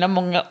himla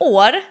många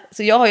år,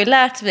 så jag har ju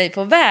lärt mig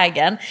på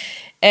vägen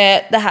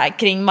det här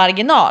kring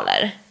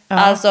marginaler. Ja.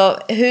 Alltså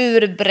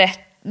hur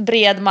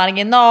bred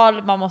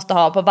marginal man måste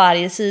ha på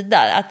varje sida.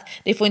 Att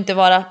det får inte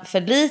vara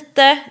för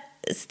lite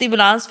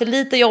stimulans, för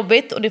lite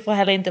jobbigt, och det får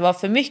heller inte vara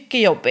för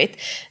mycket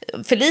jobbigt.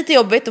 För lite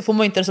jobbigt, då får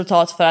man inte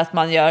resultat för att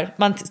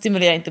man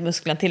stimulerar inte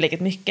musklerna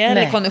tillräckligt mycket. Nej.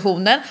 Eller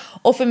konditionen.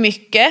 Och för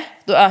mycket,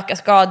 då ökar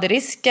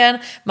skaderisken,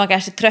 man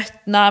kanske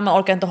tröttnar,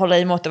 man orkar inte hålla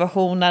i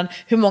motivationen,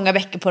 hur många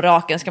veckor på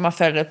raken ska man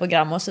följa ett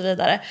program och så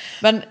vidare.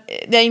 Men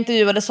när jag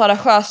intervjuade Sara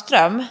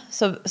Sjöström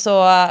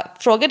så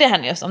frågade jag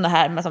henne just om det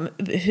här med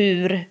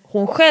hur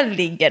hon själv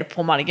ligger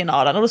på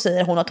marginalen, och då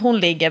säger hon att hon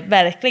ligger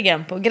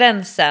verkligen på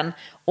gränsen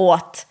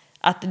åt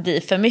att det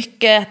blir för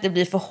mycket, att det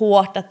blir för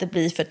hårt, att det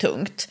blir för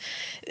tungt.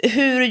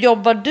 Hur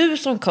jobbar du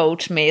som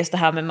coach med just det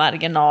här med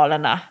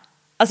marginalerna?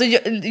 Alltså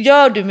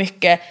gör du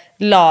mycket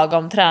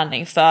lagom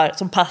träning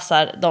som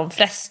passar de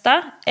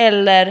flesta?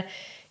 Eller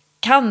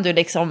kan du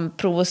liksom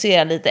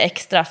provocera lite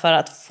extra för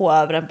att få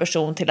över en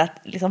person till att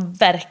liksom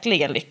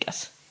verkligen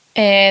lyckas?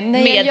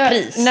 Med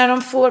pris. När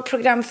de får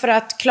program för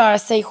att klara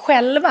sig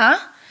själva,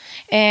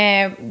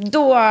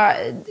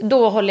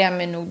 då håller jag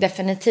mig nog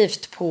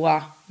definitivt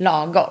på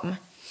lagom.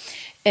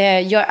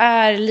 Jag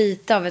är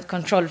lite av ett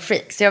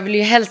kontrollfreak, så jag vill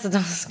ju helst att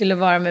de skulle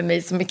vara med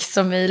mig så mycket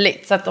som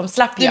möjligt, så att de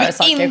slapp göra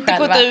saker själva. Du vill inte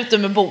putta ut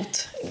dem med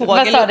bot?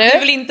 Vad sa du? Du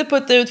vill inte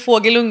putta ut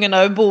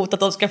fågelungarna ur bot, att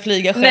de ska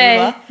flyga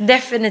själva? Nej,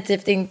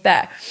 definitivt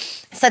inte.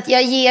 Så att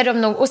jag ger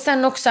dem nog, och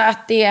sen också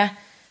att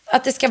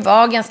det ska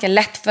vara ganska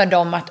lätt för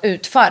dem att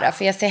utföra.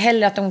 För jag ser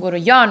hellre att de går och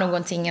gör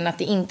någonting än att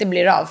det inte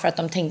blir av för att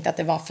de tänkte att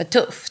det var för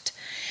tufft.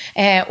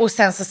 Och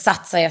sen så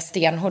satsar jag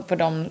stenhårt på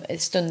de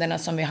stunderna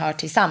som vi har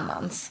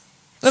tillsammans.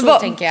 Men så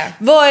tänker jag.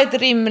 Vad är ett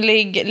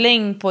rimlig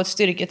längd på ett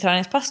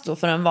styrketräningspass då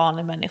för en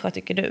vanlig människa,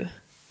 tycker du?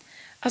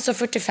 Alltså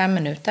 45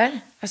 minuter.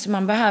 Alltså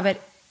man behöver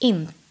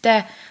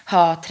inte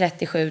ha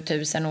 37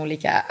 000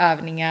 olika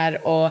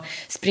övningar och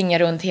springa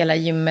runt hela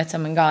gymmet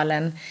som en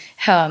galen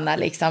höna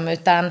liksom.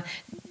 Utan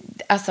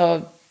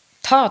alltså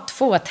ta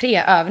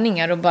 2-3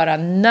 övningar och bara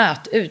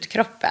nöt ut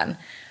kroppen.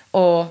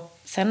 Och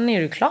sen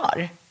är du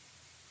klar.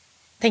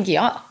 Tänker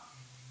jag.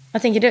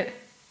 Vad tänker du?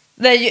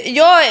 Nej,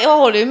 jag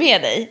håller ju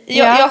med dig.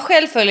 Jag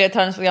själv följer ett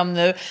träningsprogram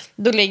nu.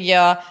 Då ligger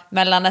jag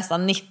mellan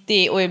nästan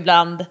 90 och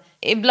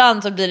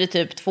ibland så blir det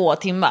typ 2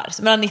 timmar.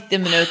 Så mellan 90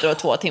 minuter och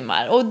 2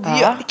 timmar. Och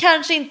det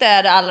kanske inte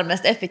är det allra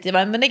mest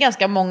effektiva, men det är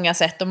ganska många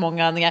sätt och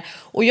många övningar.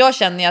 Och jag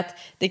känner ju att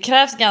det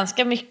krävs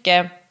ganska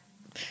mycket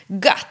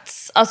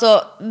guts.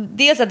 Alltså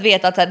dels att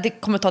veta att det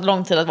kommer ta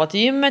lång tid att vara till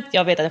gymmet.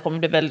 Jag vet att jag kommer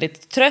bli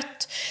väldigt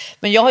trött.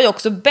 Men jag har ju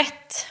också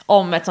bett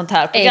om ett sånt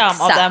här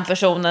program av den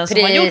personen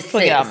som har gjort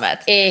programmet.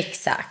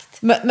 Exakt.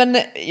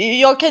 Men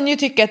jag kan ju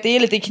tycka att det är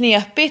lite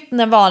knepigt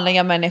när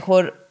vanliga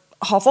människor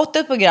har fått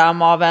ett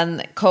program av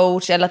en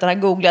coach eller att den har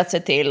googlat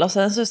sig till, och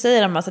sen så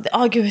säger de att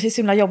gud, det är så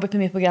himla jobbigt med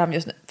mitt program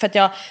just nu för att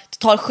jag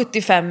tar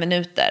 75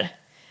 minuter.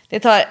 Det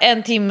tar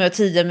 1 timme och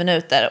 10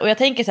 minuter. Och jag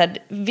tänker så här,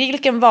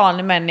 vilken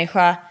vanlig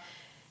människa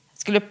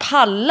skulle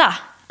palla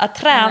att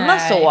träna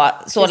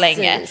så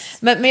länge?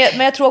 Men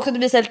jag tror också att det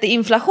blir lite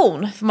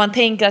inflation, för man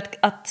tänker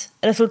att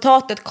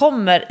resultatet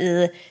kommer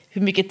i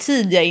hur mycket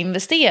tid jag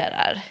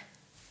investerar.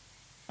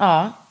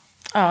 Ja.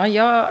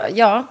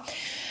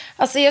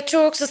 Alltså jag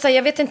tror också så här,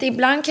 jag vet inte,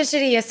 ibland kanske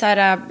det är så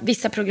här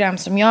vissa program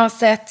som jag har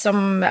sett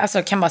som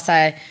alltså kan vara så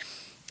här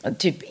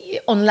typ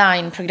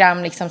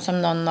online-program liksom,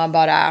 som någon har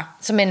bara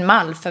som en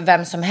mall för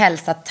vem som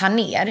helst att ta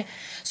ner.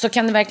 Så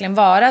kan det verkligen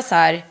vara så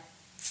här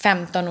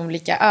 15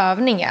 olika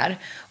övningar.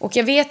 Och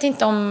jag vet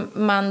inte om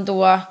man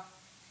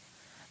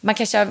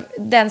kanske,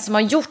 den som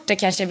har gjort det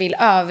kanske vill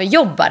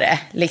överjobba det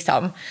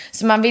liksom.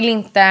 Så man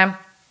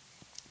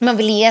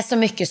vill ge så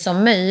mycket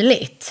som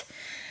möjligt.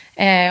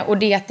 Och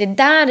det är att det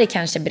där det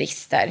kanske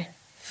brister.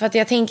 För att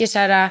jag tänker så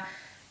här,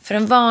 för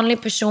en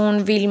vanlig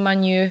person vill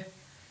man ju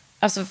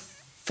alltså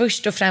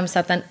först och främst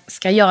att den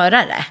ska göra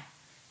det.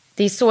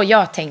 Det är så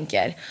jag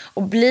tänker.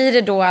 Och blir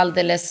det då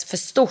alldeles för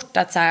stort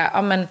att så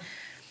här,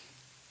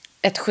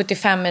 ett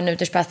 75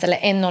 minuters pass eller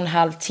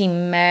 1,5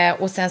 timme,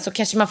 och sen så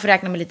kanske man får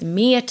räkna med lite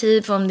mer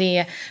tid, för om det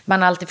är,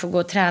 man alltid får gå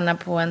och träna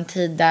på en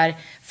tid där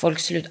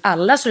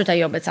alla slutar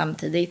jobbet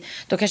samtidigt,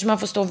 då kanske man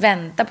får stå och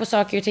vänta på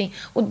saker och ting.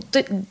 Och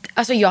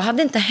alltså jag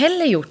hade inte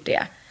heller gjort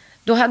det.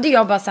 Då hade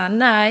jag bara sagt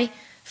nej,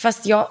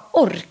 fast jag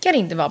orkar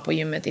inte vara på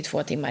gymmet i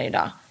 2 timmar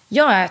idag.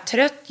 Jag är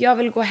trött, jag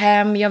vill gå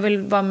hem, jag vill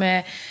vara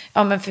med,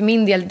 men för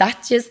min del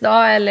Dutches då,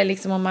 eller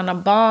liksom om man har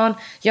barn.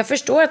 Jag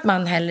förstår att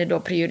man hellre då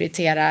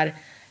prioriterar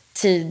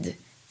tid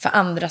för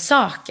andra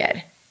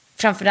saker.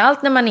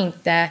 Framförallt när man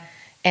inte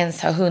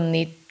ens har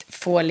hunnit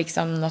få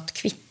liksom något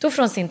kvitto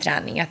från sin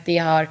träning, att det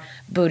har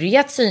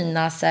börjat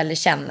synas eller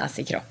kännas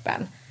i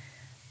kroppen.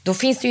 Då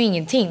finns det ju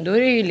ingenting. Då är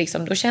det ju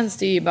liksom, då känns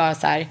det ju bara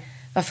så här,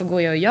 varför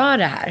går jag och gör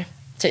det här?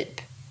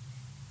 Typ.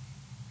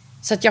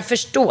 Så att jag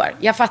förstår,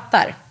 jag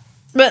fattar.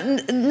 Men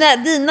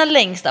dina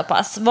längsta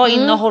pass, vad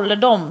innehåller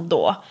de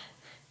då?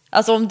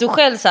 Alltså om du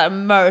själv så här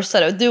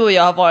mörsar, du och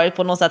jag har varit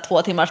på någon så här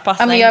 2 timmars pass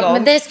en gång.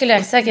 Men det skulle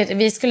jag säkert,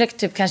 vi skulle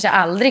typ kanske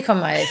aldrig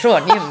komma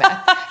ifrån gymmet.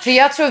 För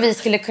jag tror vi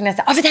skulle kunna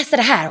säga, vi testar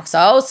det här också,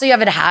 och så gör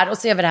vi det här, och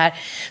så gör vi det här.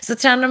 Så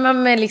tränar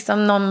man med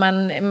liksom någon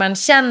man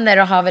känner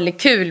och har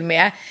väldigt kul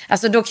med,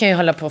 alltså då kan jag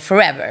hålla på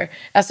forever.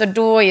 Alltså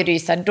då är det ju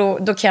så här,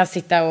 då kan jag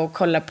sitta och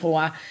kolla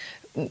på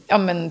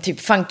typ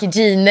Funky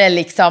Gine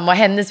liksom, och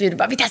hennes video,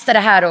 bara vi testar det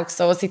här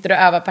också, och sitter och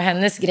övar på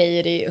hennes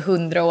grejer i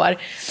 100 år.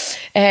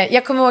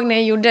 Jag kommer ihåg när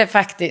jag gjorde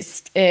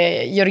faktiskt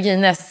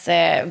Georgines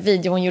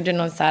video, hon gjorde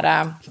någon så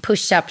här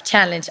push-up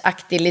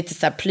challenge-aktig, lite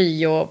så här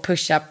ply och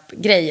push-up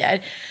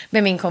grejer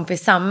med min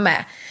kompis Samme.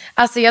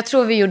 Alltså jag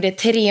tror vi gjorde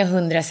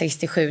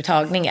 367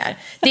 tagningar.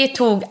 Det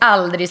tog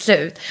aldrig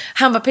slut.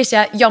 Han bara,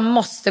 Pischa, jag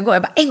måste gå.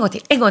 Jag bara,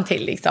 en gång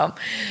till liksom.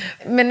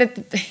 Men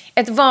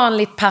ett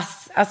vanligt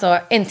pass, alltså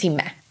en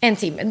timme.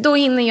 Då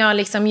hinner jag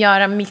liksom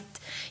göra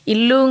mitt i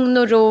lugn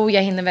och ro.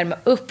 Jag hinner värma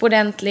upp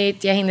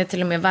ordentligt. Jag hinner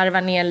till och med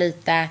varva ner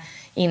lite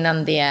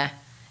innan det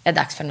är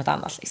dags för något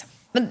annat liksom.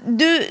 Men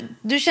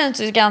du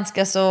känns ju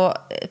ganska så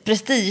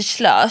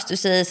prestigelös. Du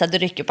säger så att du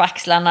rycker på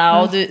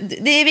axlarna och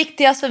det är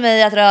viktigast för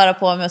mig att röra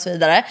på mig och så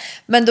vidare.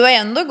 Men du har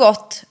ändå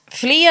gått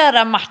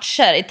flera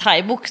matcher i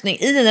thaiboxning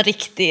i en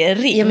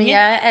riktig ring. Ja, men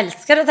jag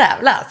älskar att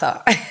tävla alltså.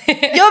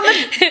 Ja,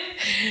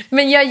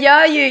 men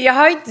jag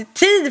har inte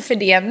tid för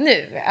det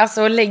nu.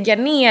 Alltså att lägga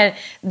ner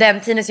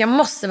den tiden, så jag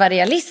måste vara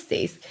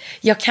realistisk.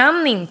 Jag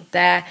kan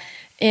inte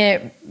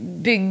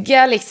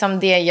bygga liksom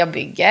det jag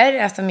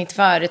bygger, alltså mitt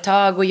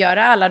företag, och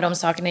göra alla de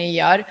sakerna jag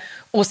gör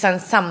och sen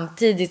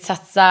samtidigt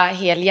satsa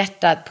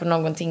helhjärtat på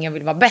någonting jag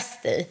vill vara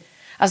bäst i.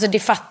 Alltså det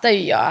fattar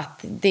ju jag att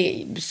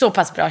det är så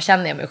pass bra,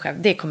 känner jag mig själv.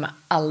 Det kommer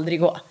aldrig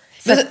gå.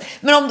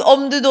 Men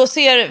om du då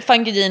ser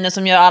Fangudine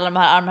som gör alla de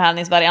här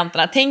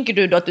armhävningsvarianterna, tänker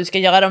du då att du ska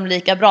göra dem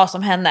lika bra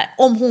som henne?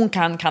 Om hon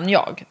kan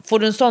jag. Får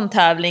du en sån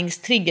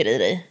tävlingstrigger i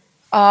dig?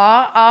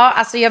 Ja,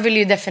 alltså jag vill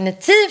ju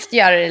definitivt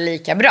göra det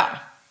lika bra.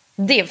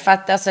 Det är för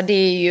att alltså, det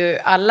är ju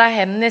alla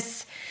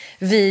hennes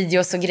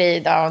videos och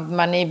grejer där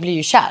man blir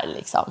ju kär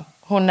liksom.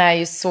 Hon är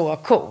ju så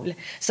cool.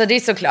 Så det är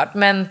såklart,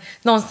 men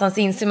någonstans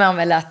inser man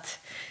väl att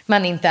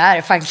man inte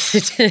är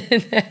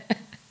Fangudine.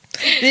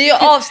 Det är ju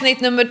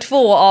avsnitt nummer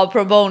 2 av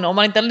Pro Bono. Om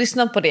man inte har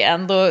lyssnat på det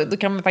än, då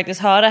kan man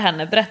faktiskt höra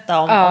henne berätta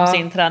om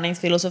sin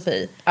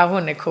träningsfilosofi. Ja,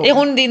 hon är cool. Är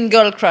hon din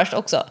girl crush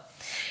också?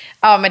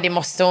 Ja, men det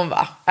måste hon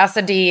vara.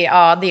 Alltså det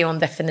är hon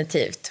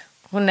definitivt.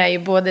 Hon är ju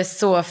både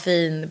så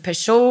fin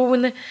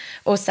person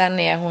och sen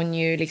är hon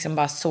ju liksom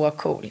bara så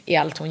cool i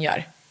allt hon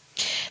gör.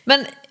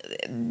 Men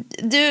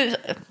du,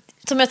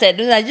 som jag säger,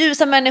 du är den här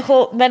ljusa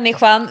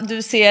människan,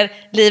 du ser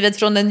livet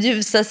från den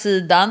ljusa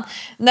sidan.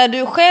 När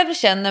du själv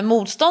känner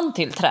motstånd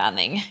till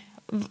träning,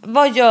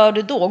 vad gör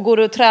du då? Går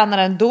du och tränar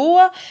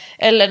ändå?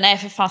 Eller nej,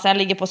 för fan, jag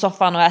ligger på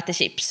soffan och äter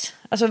chips.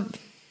 Alltså,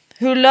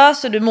 hur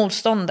löser du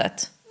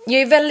motståndet?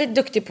 Jag är väldigt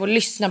duktig på att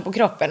lyssna på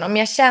kroppen. Om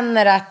jag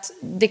känner att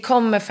det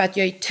kommer för att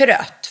jag är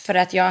trött, för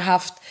att jag har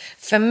haft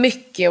för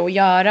mycket att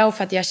göra och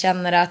för att jag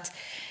känner att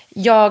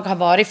jag har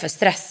varit för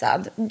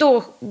stressad,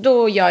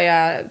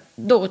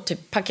 då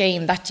typ packar jag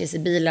in datchis i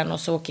bilen och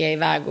så åker jag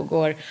iväg och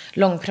går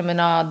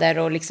långpromenader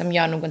och liksom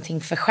gör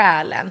någonting för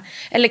själen.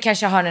 Eller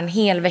kanske har en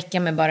hel vecka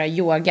med bara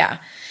yoga.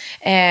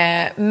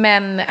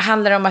 Men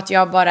handlar det om att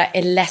jag bara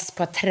är less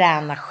på att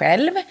träna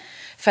själv,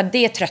 för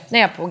det tröttnar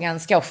jag på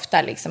ganska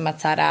ofta liksom,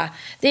 att så här,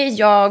 det är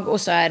jag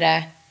och så är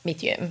det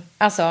mitt gym.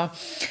 Alltså,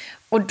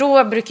 och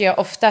då brukar jag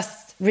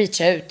oftast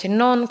reacha ut till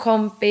någon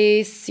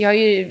kompis. Jag har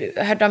ju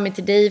hört av mig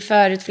till dig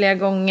förut flera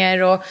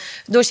gånger, och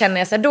då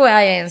känner jag så här, då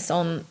är jag i en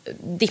sån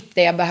dipp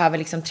där jag behöver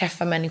liksom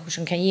träffa människor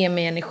som kan ge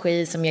mig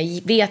energi, som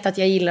jag vet att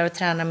jag gillar att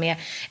träna med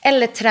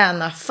eller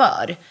träna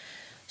för.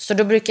 Så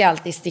då brukar jag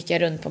alltid sticka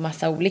runt på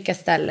massa olika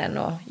ställen,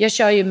 och jag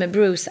kör ju med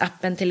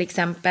Bruce-appen till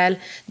exempel.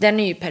 Den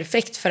är ju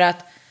perfekt för att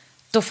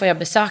då får jag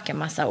besöka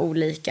massa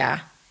olika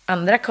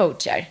andra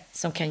coacher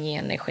som kan ge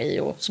energi,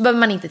 och så behöver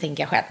man inte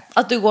tänka själv.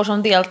 Att du går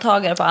som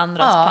deltagare på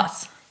andras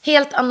pass?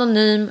 Helt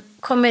anonym,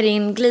 kommer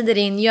in, glider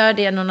in, gör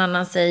det någon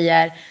annan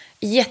säger.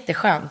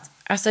 Jätteskönt.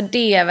 Alltså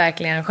det är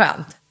verkligen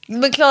skönt.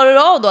 Men klarar du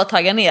av då att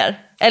tagga ner?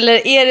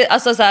 Eller är det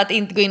alltså så här att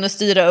inte gå in och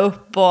styra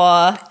upp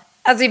och...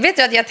 Alltså vet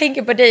du att jag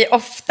tänker på dig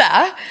ofta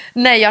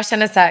när jag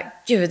känner så här,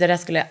 gud det där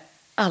skulle jag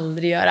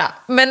aldrig göra.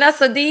 Men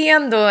alltså det är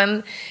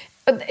ändå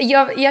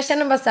jag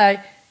känner bara så här,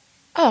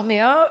 men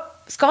jag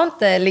ska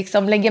inte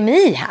liksom lägga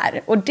mig i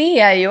här. Och det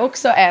är ju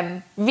också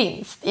en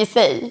vinst i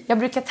sig. Jag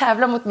brukar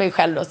tävla mot mig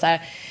själv och så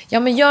här, ja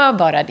men gör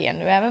bara det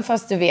nu, även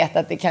fast du vet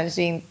att det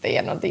kanske inte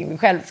är någonting du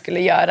själv skulle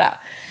göra.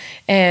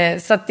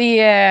 Så att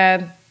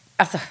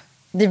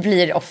det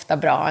blir ofta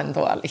bra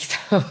ändå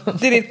liksom.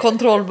 Det är ditt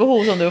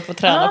kontrollbehov som du får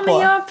träna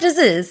på. Ja,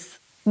 precis.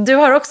 Du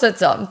har också ett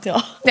sånt.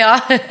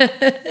 Ja.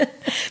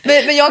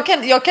 men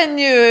jag kan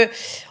ju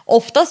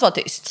oftast vara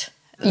tyst.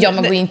 Ja,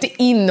 man går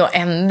inte in och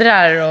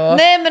ändrar. Och...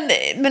 Nej,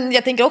 men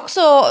jag tänker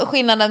också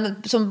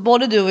skillnaden som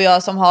både du och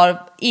jag som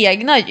har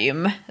egna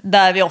gym,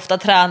 där vi ofta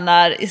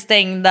tränar i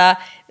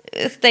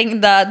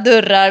stängda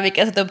dörrar, vi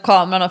kan sätta upp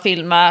kameran och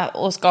filma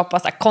och skapa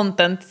så här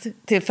content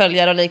till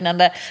följare och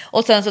liknande.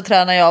 Och sen så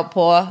tränar jag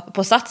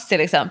på Sats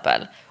till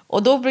exempel.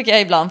 Och då brukar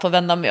jag ibland få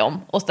vända mig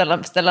om och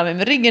ställa mig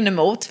med ryggen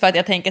emot, för att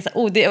jag tänker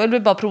så här, jag blir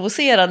bara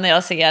provocerad när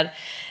jag ser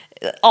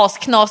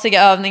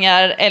asknasiga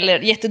övningar eller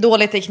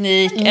jättedålig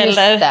teknik. Just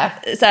eller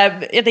det. så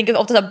här, jag tänker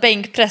ofta så här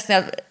bänkpress,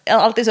 jag är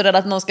alltid så rädd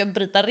att någon ska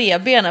bryta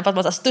revbenen för att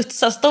man så här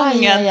studsar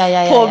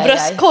stången på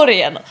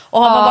bröstkorgen.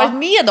 Och har man varit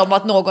med om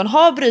att någon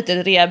har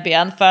brutit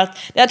revben, för att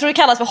jag tror det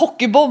kallas för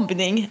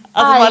hockeybombning,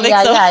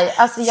 alltså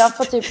alltså jag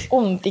får typ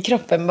ont i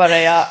kroppen bara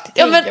jag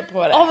tänker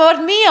på det. Har man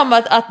varit med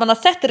om att man har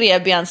sett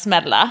revben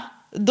smälla,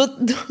 då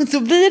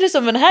blir det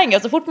som en hänga.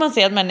 Så fort man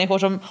ser att människor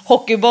som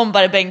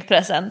hockeybombar i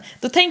bänkpressen,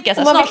 då tänker jag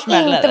så här, snart smäller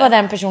det. Man vill inte vara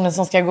den personen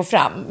som ska gå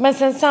fram. Men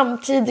sen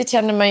samtidigt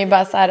känner man ju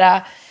bara så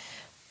här,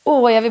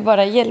 jag vill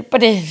bara hjälpa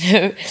dig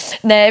nu.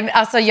 Nej,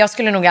 alltså jag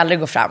skulle nog aldrig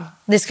gå fram.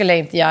 Det skulle jag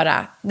inte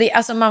göra.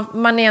 Alltså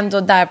man är ändå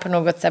där på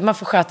något sätt. Man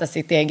får sköta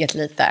sitt eget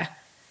lite.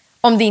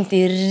 Om det inte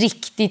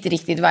är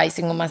riktigt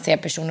vajsing, om man ser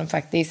personen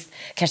faktiskt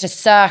kanske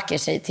söker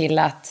sig till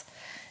att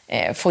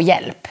få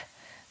hjälp.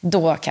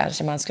 då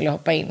kanske man skulle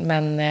hoppa in.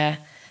 Men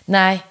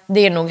nej,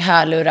 det är nog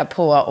hörlurar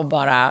på och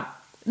bara...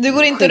 Du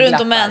går inte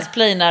runt och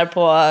mansplainar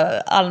på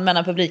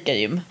allmänna publika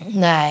gym?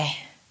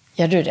 Nej,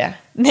 gör du det?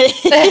 Nej.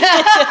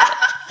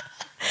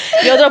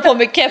 Jag drar på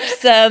mig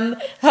kepsen,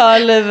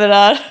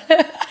 hörlurar.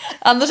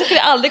 Annars skulle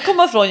jag aldrig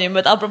komma från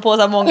gymmet, apropå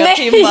så här många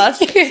timmar.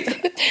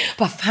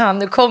 Vad fan,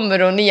 nu kommer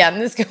hon igen.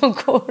 Nu ska hon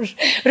gå och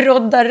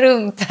rodda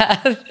runt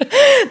här.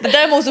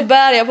 Däremot så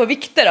bär jag på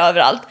vikter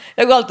överallt.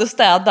 Jag går alltid och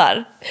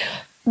städar.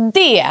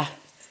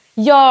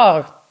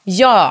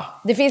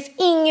 Ja, det finns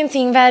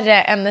ingenting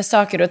värre än när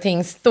saker och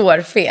ting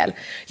står fel.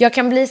 Jag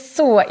kan bli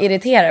så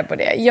irriterad på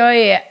det. Jag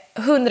är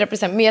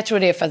 100%, men jag tror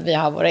det är för att vi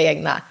har våra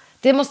egna.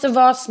 Det måste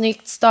vara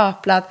snyggt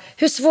staplat.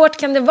 Hur svårt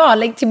kan det vara?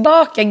 Lägg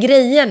tillbaka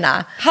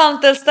grejerna.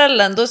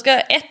 Hantelställen, då ska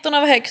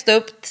ettorna vara högst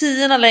upp,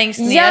 10 längst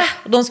ner. Ja.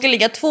 Och de ska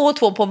ligga 2 och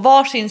 2 på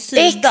varsin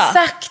sida.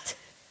 Exakt.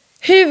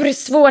 Hur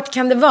svårt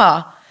kan det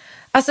vara?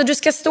 Alltså du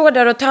ska stå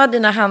där och ta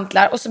dina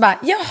hantlar och så bara,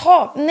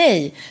 jaha,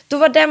 nej, då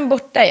var den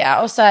borta,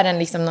 ja. Och så är den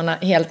liksom någon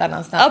helt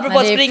annanstans. Apropå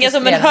att springa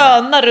som en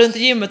höna runt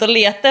gymmet och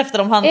leta efter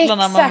de hantlarna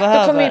man behöver.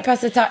 Exakt, då kommer ju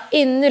passet ta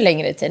ännu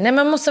längre tid. Nej,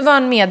 man måste vara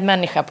en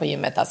medmänniska på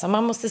gymmet. Alltså.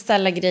 Man måste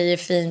ställa grejer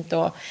fint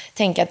och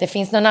tänka att det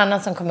finns någon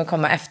annan som kommer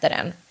komma efter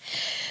en.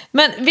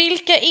 Men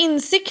vilka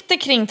insikter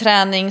kring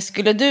träning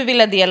skulle du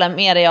vilja dela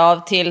med dig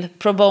av till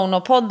Pro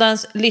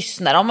Bono-poddens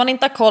lyssnare? Om man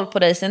inte har koll på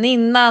dig sen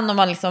innan, om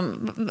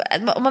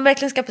man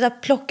verkligen ska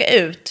plocka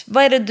ut.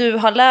 Vad är det du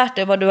har lärt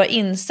dig och vad du har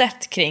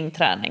insett kring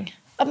träning?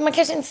 Att man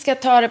kanske inte ska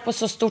ta det på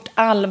så stort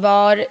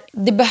allvar.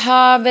 Det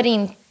behöver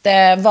inte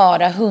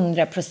vara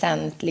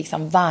 100%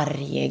 liksom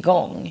varje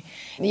gång.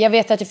 Jag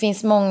vet att det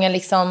finns många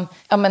liksom,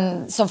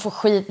 som får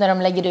skit när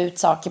de lägger ut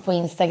saker på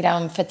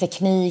Instagram för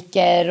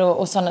tekniker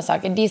och sådana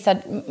saker. Det är så här,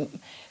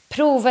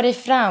 prova dig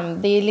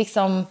fram. Det är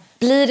liksom,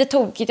 blir det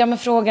tokigt, men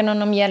fråga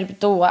någon om hjälp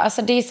då.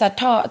 Alltså det är så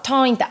här,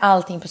 ta inte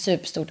allting på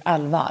superstort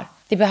allvar.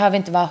 Det behöver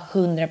inte vara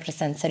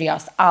 100%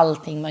 seriöst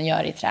allting man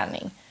gör i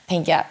träning.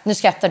 Tänker jag. Nu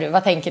skrattar du,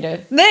 vad tänker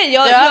du? Nej,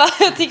 jag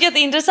tycker att det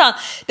är intressant.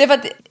 Det är för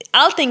att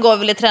allting går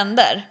väl i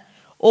trender.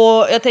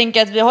 Och jag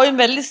tänker att vi har ju en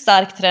väldigt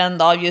stark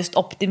trend av just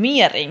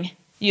optimering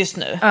just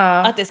nu.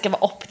 Att det ska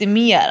vara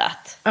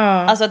optimerat.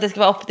 Alltså att det ska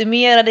vara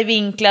optimerade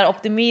vinklar,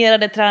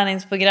 optimerade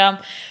träningsprogram,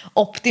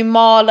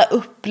 optimala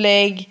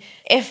upplägg.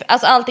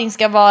 Alltså allting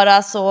ska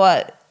vara så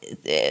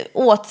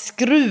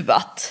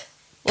åtskruvat.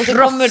 Och så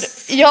då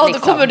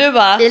kommer du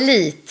bara...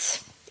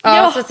 Elit.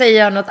 Ja, så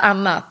säger jag något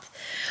annat.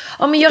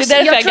 Ja, men jag tror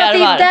att det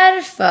är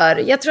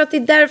därför. Jag tror att det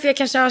är därför jag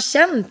kanske har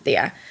känt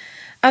det.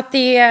 Att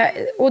det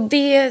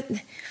är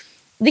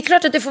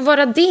klart att det får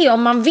vara det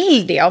om man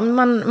vill det. Om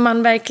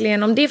man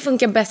verkligen, om det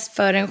funkar bäst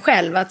för en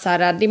själv. Att så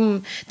här,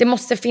 det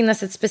måste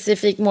finnas ett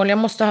specifikt mål. Jag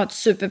måste ha ett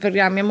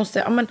superprogram.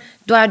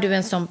 Då är du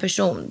en sån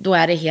person. Då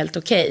är det helt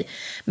okej.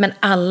 Men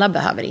alla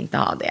behöver inte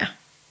ha det.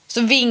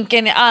 Så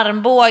vinkeln i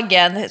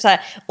armbågen så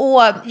här,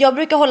 jag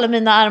brukar hålla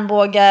mina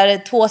armbågar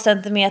 2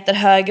 centimeter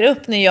högre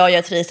upp när jag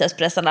gör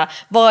tricepspressarna.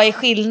 Vad är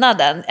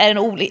skillnaden? Är det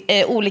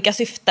olika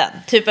syften?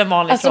 Typ en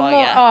vanlig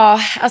fråga.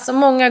 Alltså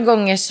många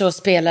gånger så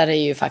spelar det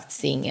ju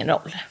faktiskt ingen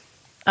roll.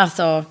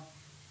 Alltså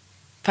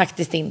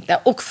faktiskt inte.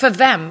 Och för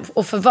vem?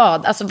 Och för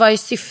vad? Alltså vad är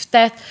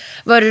syftet?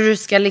 Vad är det du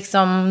ska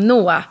liksom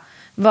nå?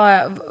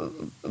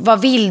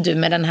 Vad vill du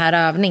med den här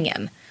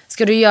övningen?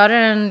 Ska du göra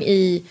den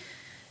i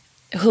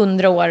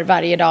 100 år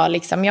varje dag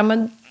liksom,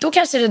 men då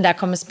kanske det där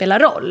kommer spela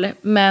roll,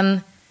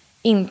 men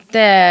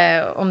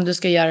inte om du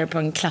ska göra det på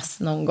en klass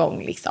någon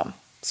gång liksom.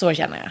 Så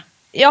känner jag.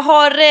 Jag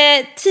har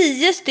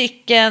 10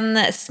 stycken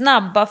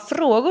snabba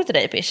frågor till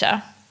dig,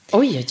 Pischa.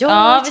 Oj.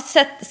 Ja, vi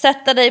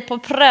sätter dig på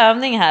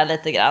prövning här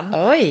lite grann.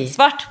 Oj.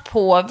 Svart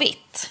på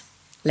vitt.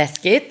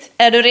 Läskigt.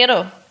 Är du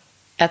redo?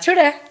 Jag tror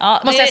det.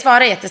 Måste jag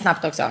svara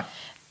jättesnabbt också?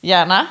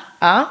 Gärna.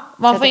 Ja.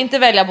 Man får inte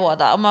välja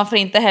båda och man får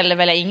inte heller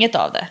välja inget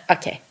av det.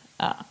 Okej.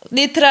 Ja.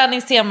 Det är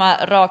träningstema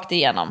rakt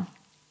igenom.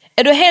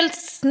 Är du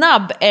helst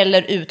snabb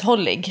eller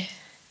uthållig?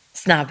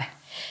 Snabb.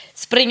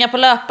 Springa på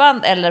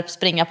löpband eller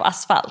springa på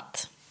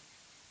asfalt?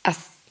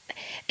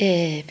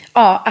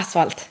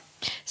 Asfalt.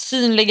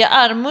 Synliga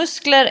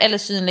armmuskler eller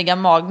synliga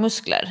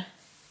magmuskler?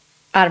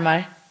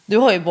 Armar. Du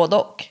har ju både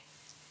och.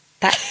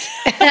 Tack.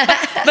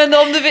 Men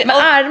om du vill... Men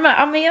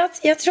armar, men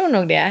jag tror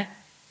nog det.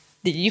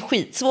 Det är ju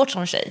skitsvårt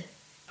som tjej.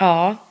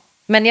 Ja.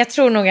 Men jag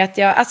tror nog att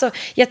det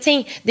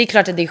är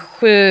klart att det är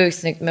sjukt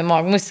snyggt med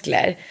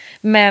magmuskler.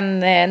 Men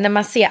när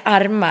man ser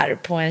armar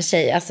på en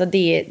tjej, alltså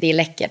det är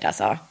läckert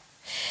alltså.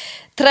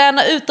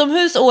 Träna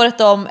utomhus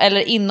året om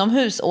eller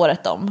inomhus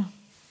året om?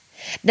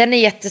 Den är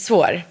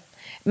jättesvår.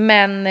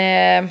 Men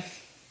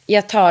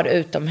jag tar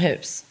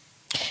utomhus.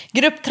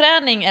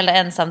 Gruppträning eller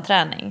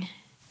ensamträning?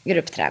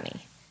 Gruppträning.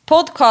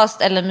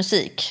 Podcast eller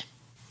musik?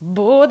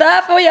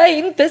 Båda får jag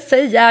inte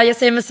säga. Jag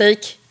säger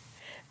musik.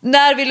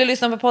 När vill du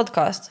lyssna på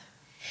podcast?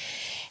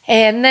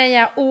 När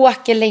jag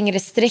åker längre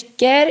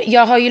sträckor.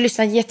 Jag har ju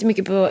lyssnat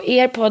jättemycket på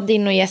er podd,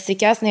 din och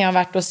Jessicas, när jag har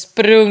varit och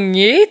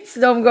sprungit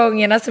de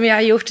gångerna som jag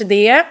har gjort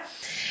det.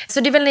 Så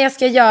det är väl när jag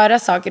ska göra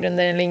saker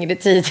under en längre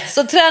tid.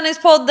 Så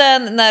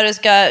träningspodden när du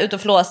ska ut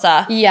och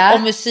flåsa. Ja.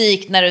 Och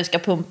musik när du ska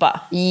pumpa.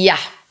 Ja,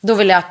 då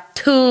vill jag ha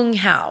tung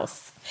house.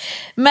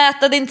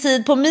 Mäta din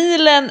tid på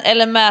milen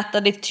eller mäta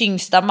ditt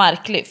tyngsta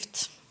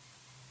marklyft?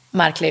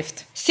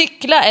 Marklyft.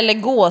 Cykla eller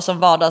gå som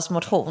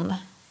vardagsmotion?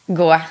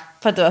 Gå.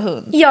 För att du har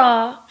hund.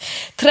 Ja.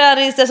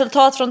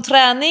 Träningsresultat från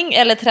träning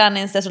eller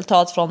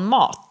träningsresultat från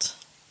mat?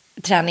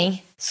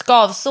 Träning.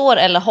 Skavsår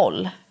eller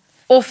håll?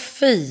 Och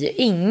fy,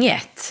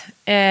 inget.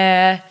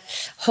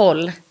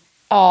 Håll.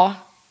 Ja.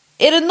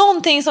 Är det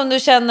någonting som du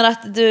känner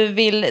att du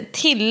vill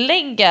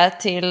tillägga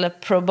till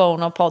Pro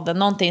Bono-podden?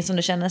 Någonting som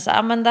du känner så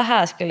här, men det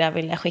här skulle jag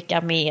vilja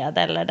skicka med,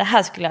 eller det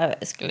här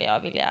skulle jag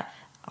vilja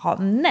ha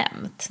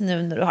nämnt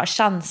nu när du har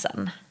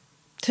chansen?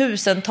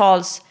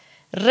 Tusentals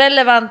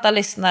relevanta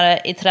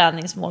lyssnare i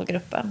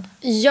träningsmålgruppen.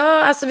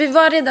 Ja, alltså vi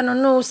var redan och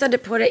nosade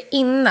på det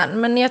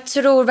innan, men jag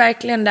tror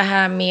verkligen det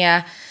här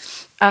med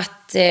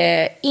att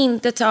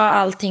inte ta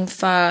allting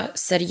för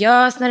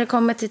seriöst när det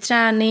kommer till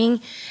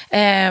träning.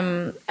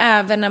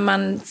 Även när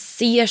man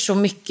ser så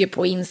mycket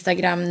på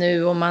Instagram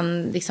nu och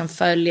man liksom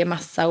följer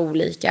massa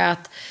olika.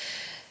 Att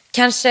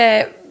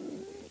kanske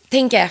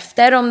tänka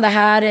efter om det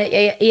här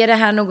är det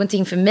här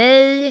någonting för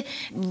mig.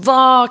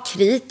 Var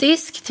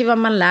kritisk till vad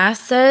man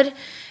läser.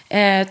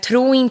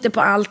 Tro inte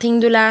på allting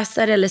du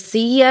läser eller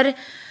ser.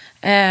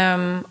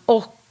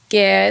 Och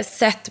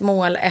sätt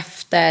mål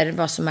efter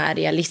vad som är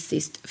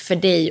realistiskt för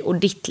dig och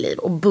ditt liv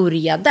och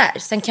börja där.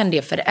 Sen kan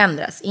det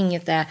förändras.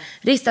 Inget är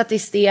ristat i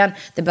sten.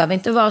 Det behöver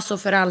inte vara så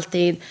för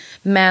alltid.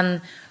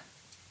 Men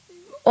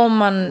om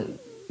man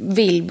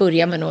vill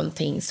börja med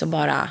någonting så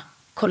bara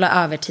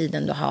kolla över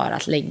tiden du har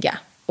att lägga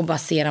och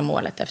basera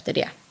målet efter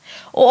det.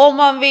 Och om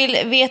man vill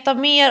veta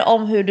mer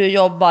om hur du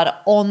jobbar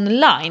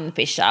online,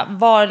 Pischa,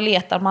 var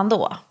letar man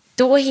då?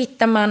 Då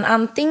hittar man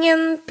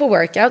antingen på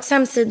Workouts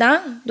hemsida,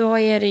 då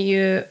är det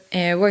ju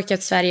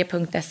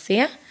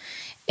workoutsverige.se,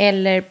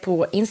 eller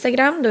på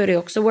Instagram, då är det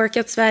också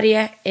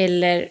Workoutsverige,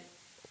 eller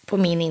på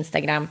min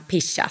Instagram,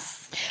 Pischas.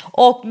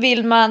 Och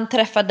vill man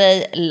träffa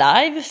dig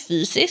live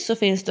fysiskt så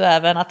finns du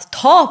även att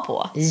ta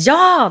på.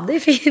 Ja, det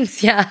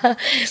finns jag.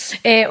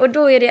 Och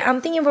då är det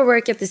antingen på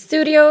Workout the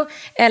Studio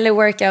eller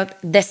Workout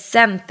the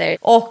Center.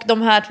 Och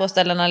de här 2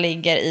 ställena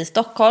ligger i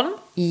Stockholm.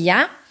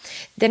 Ja.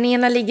 Den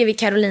ena ligger vid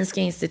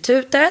Karolinska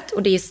institutet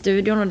och det är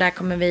studion och där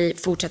kommer vi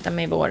fortsätta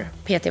med vår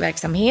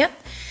PT-verksamhet.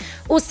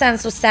 Och sen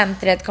så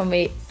centret kommer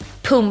vi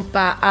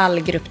pumpa all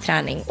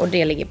gruppträning och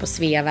det ligger på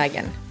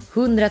Sveavägen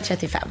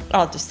 135.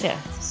 Ja, du ser.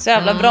 Så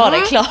jävla bra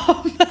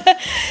reklam.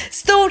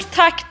 Stort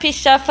tack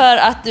Pischa för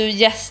att du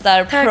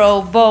gästar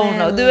Pro Bono.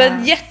 Snälla. Du är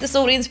en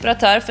jättestor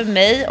inspiratör för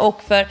mig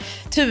och för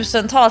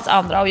tusentals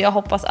andra. Och jag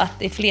hoppas att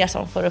det är fler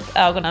som får upp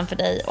ögonen för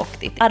dig och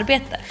ditt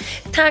arbete.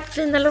 Tack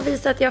fina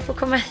Lovisa att jag får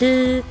komma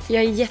hit.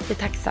 Jag är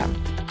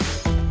jättetacksam.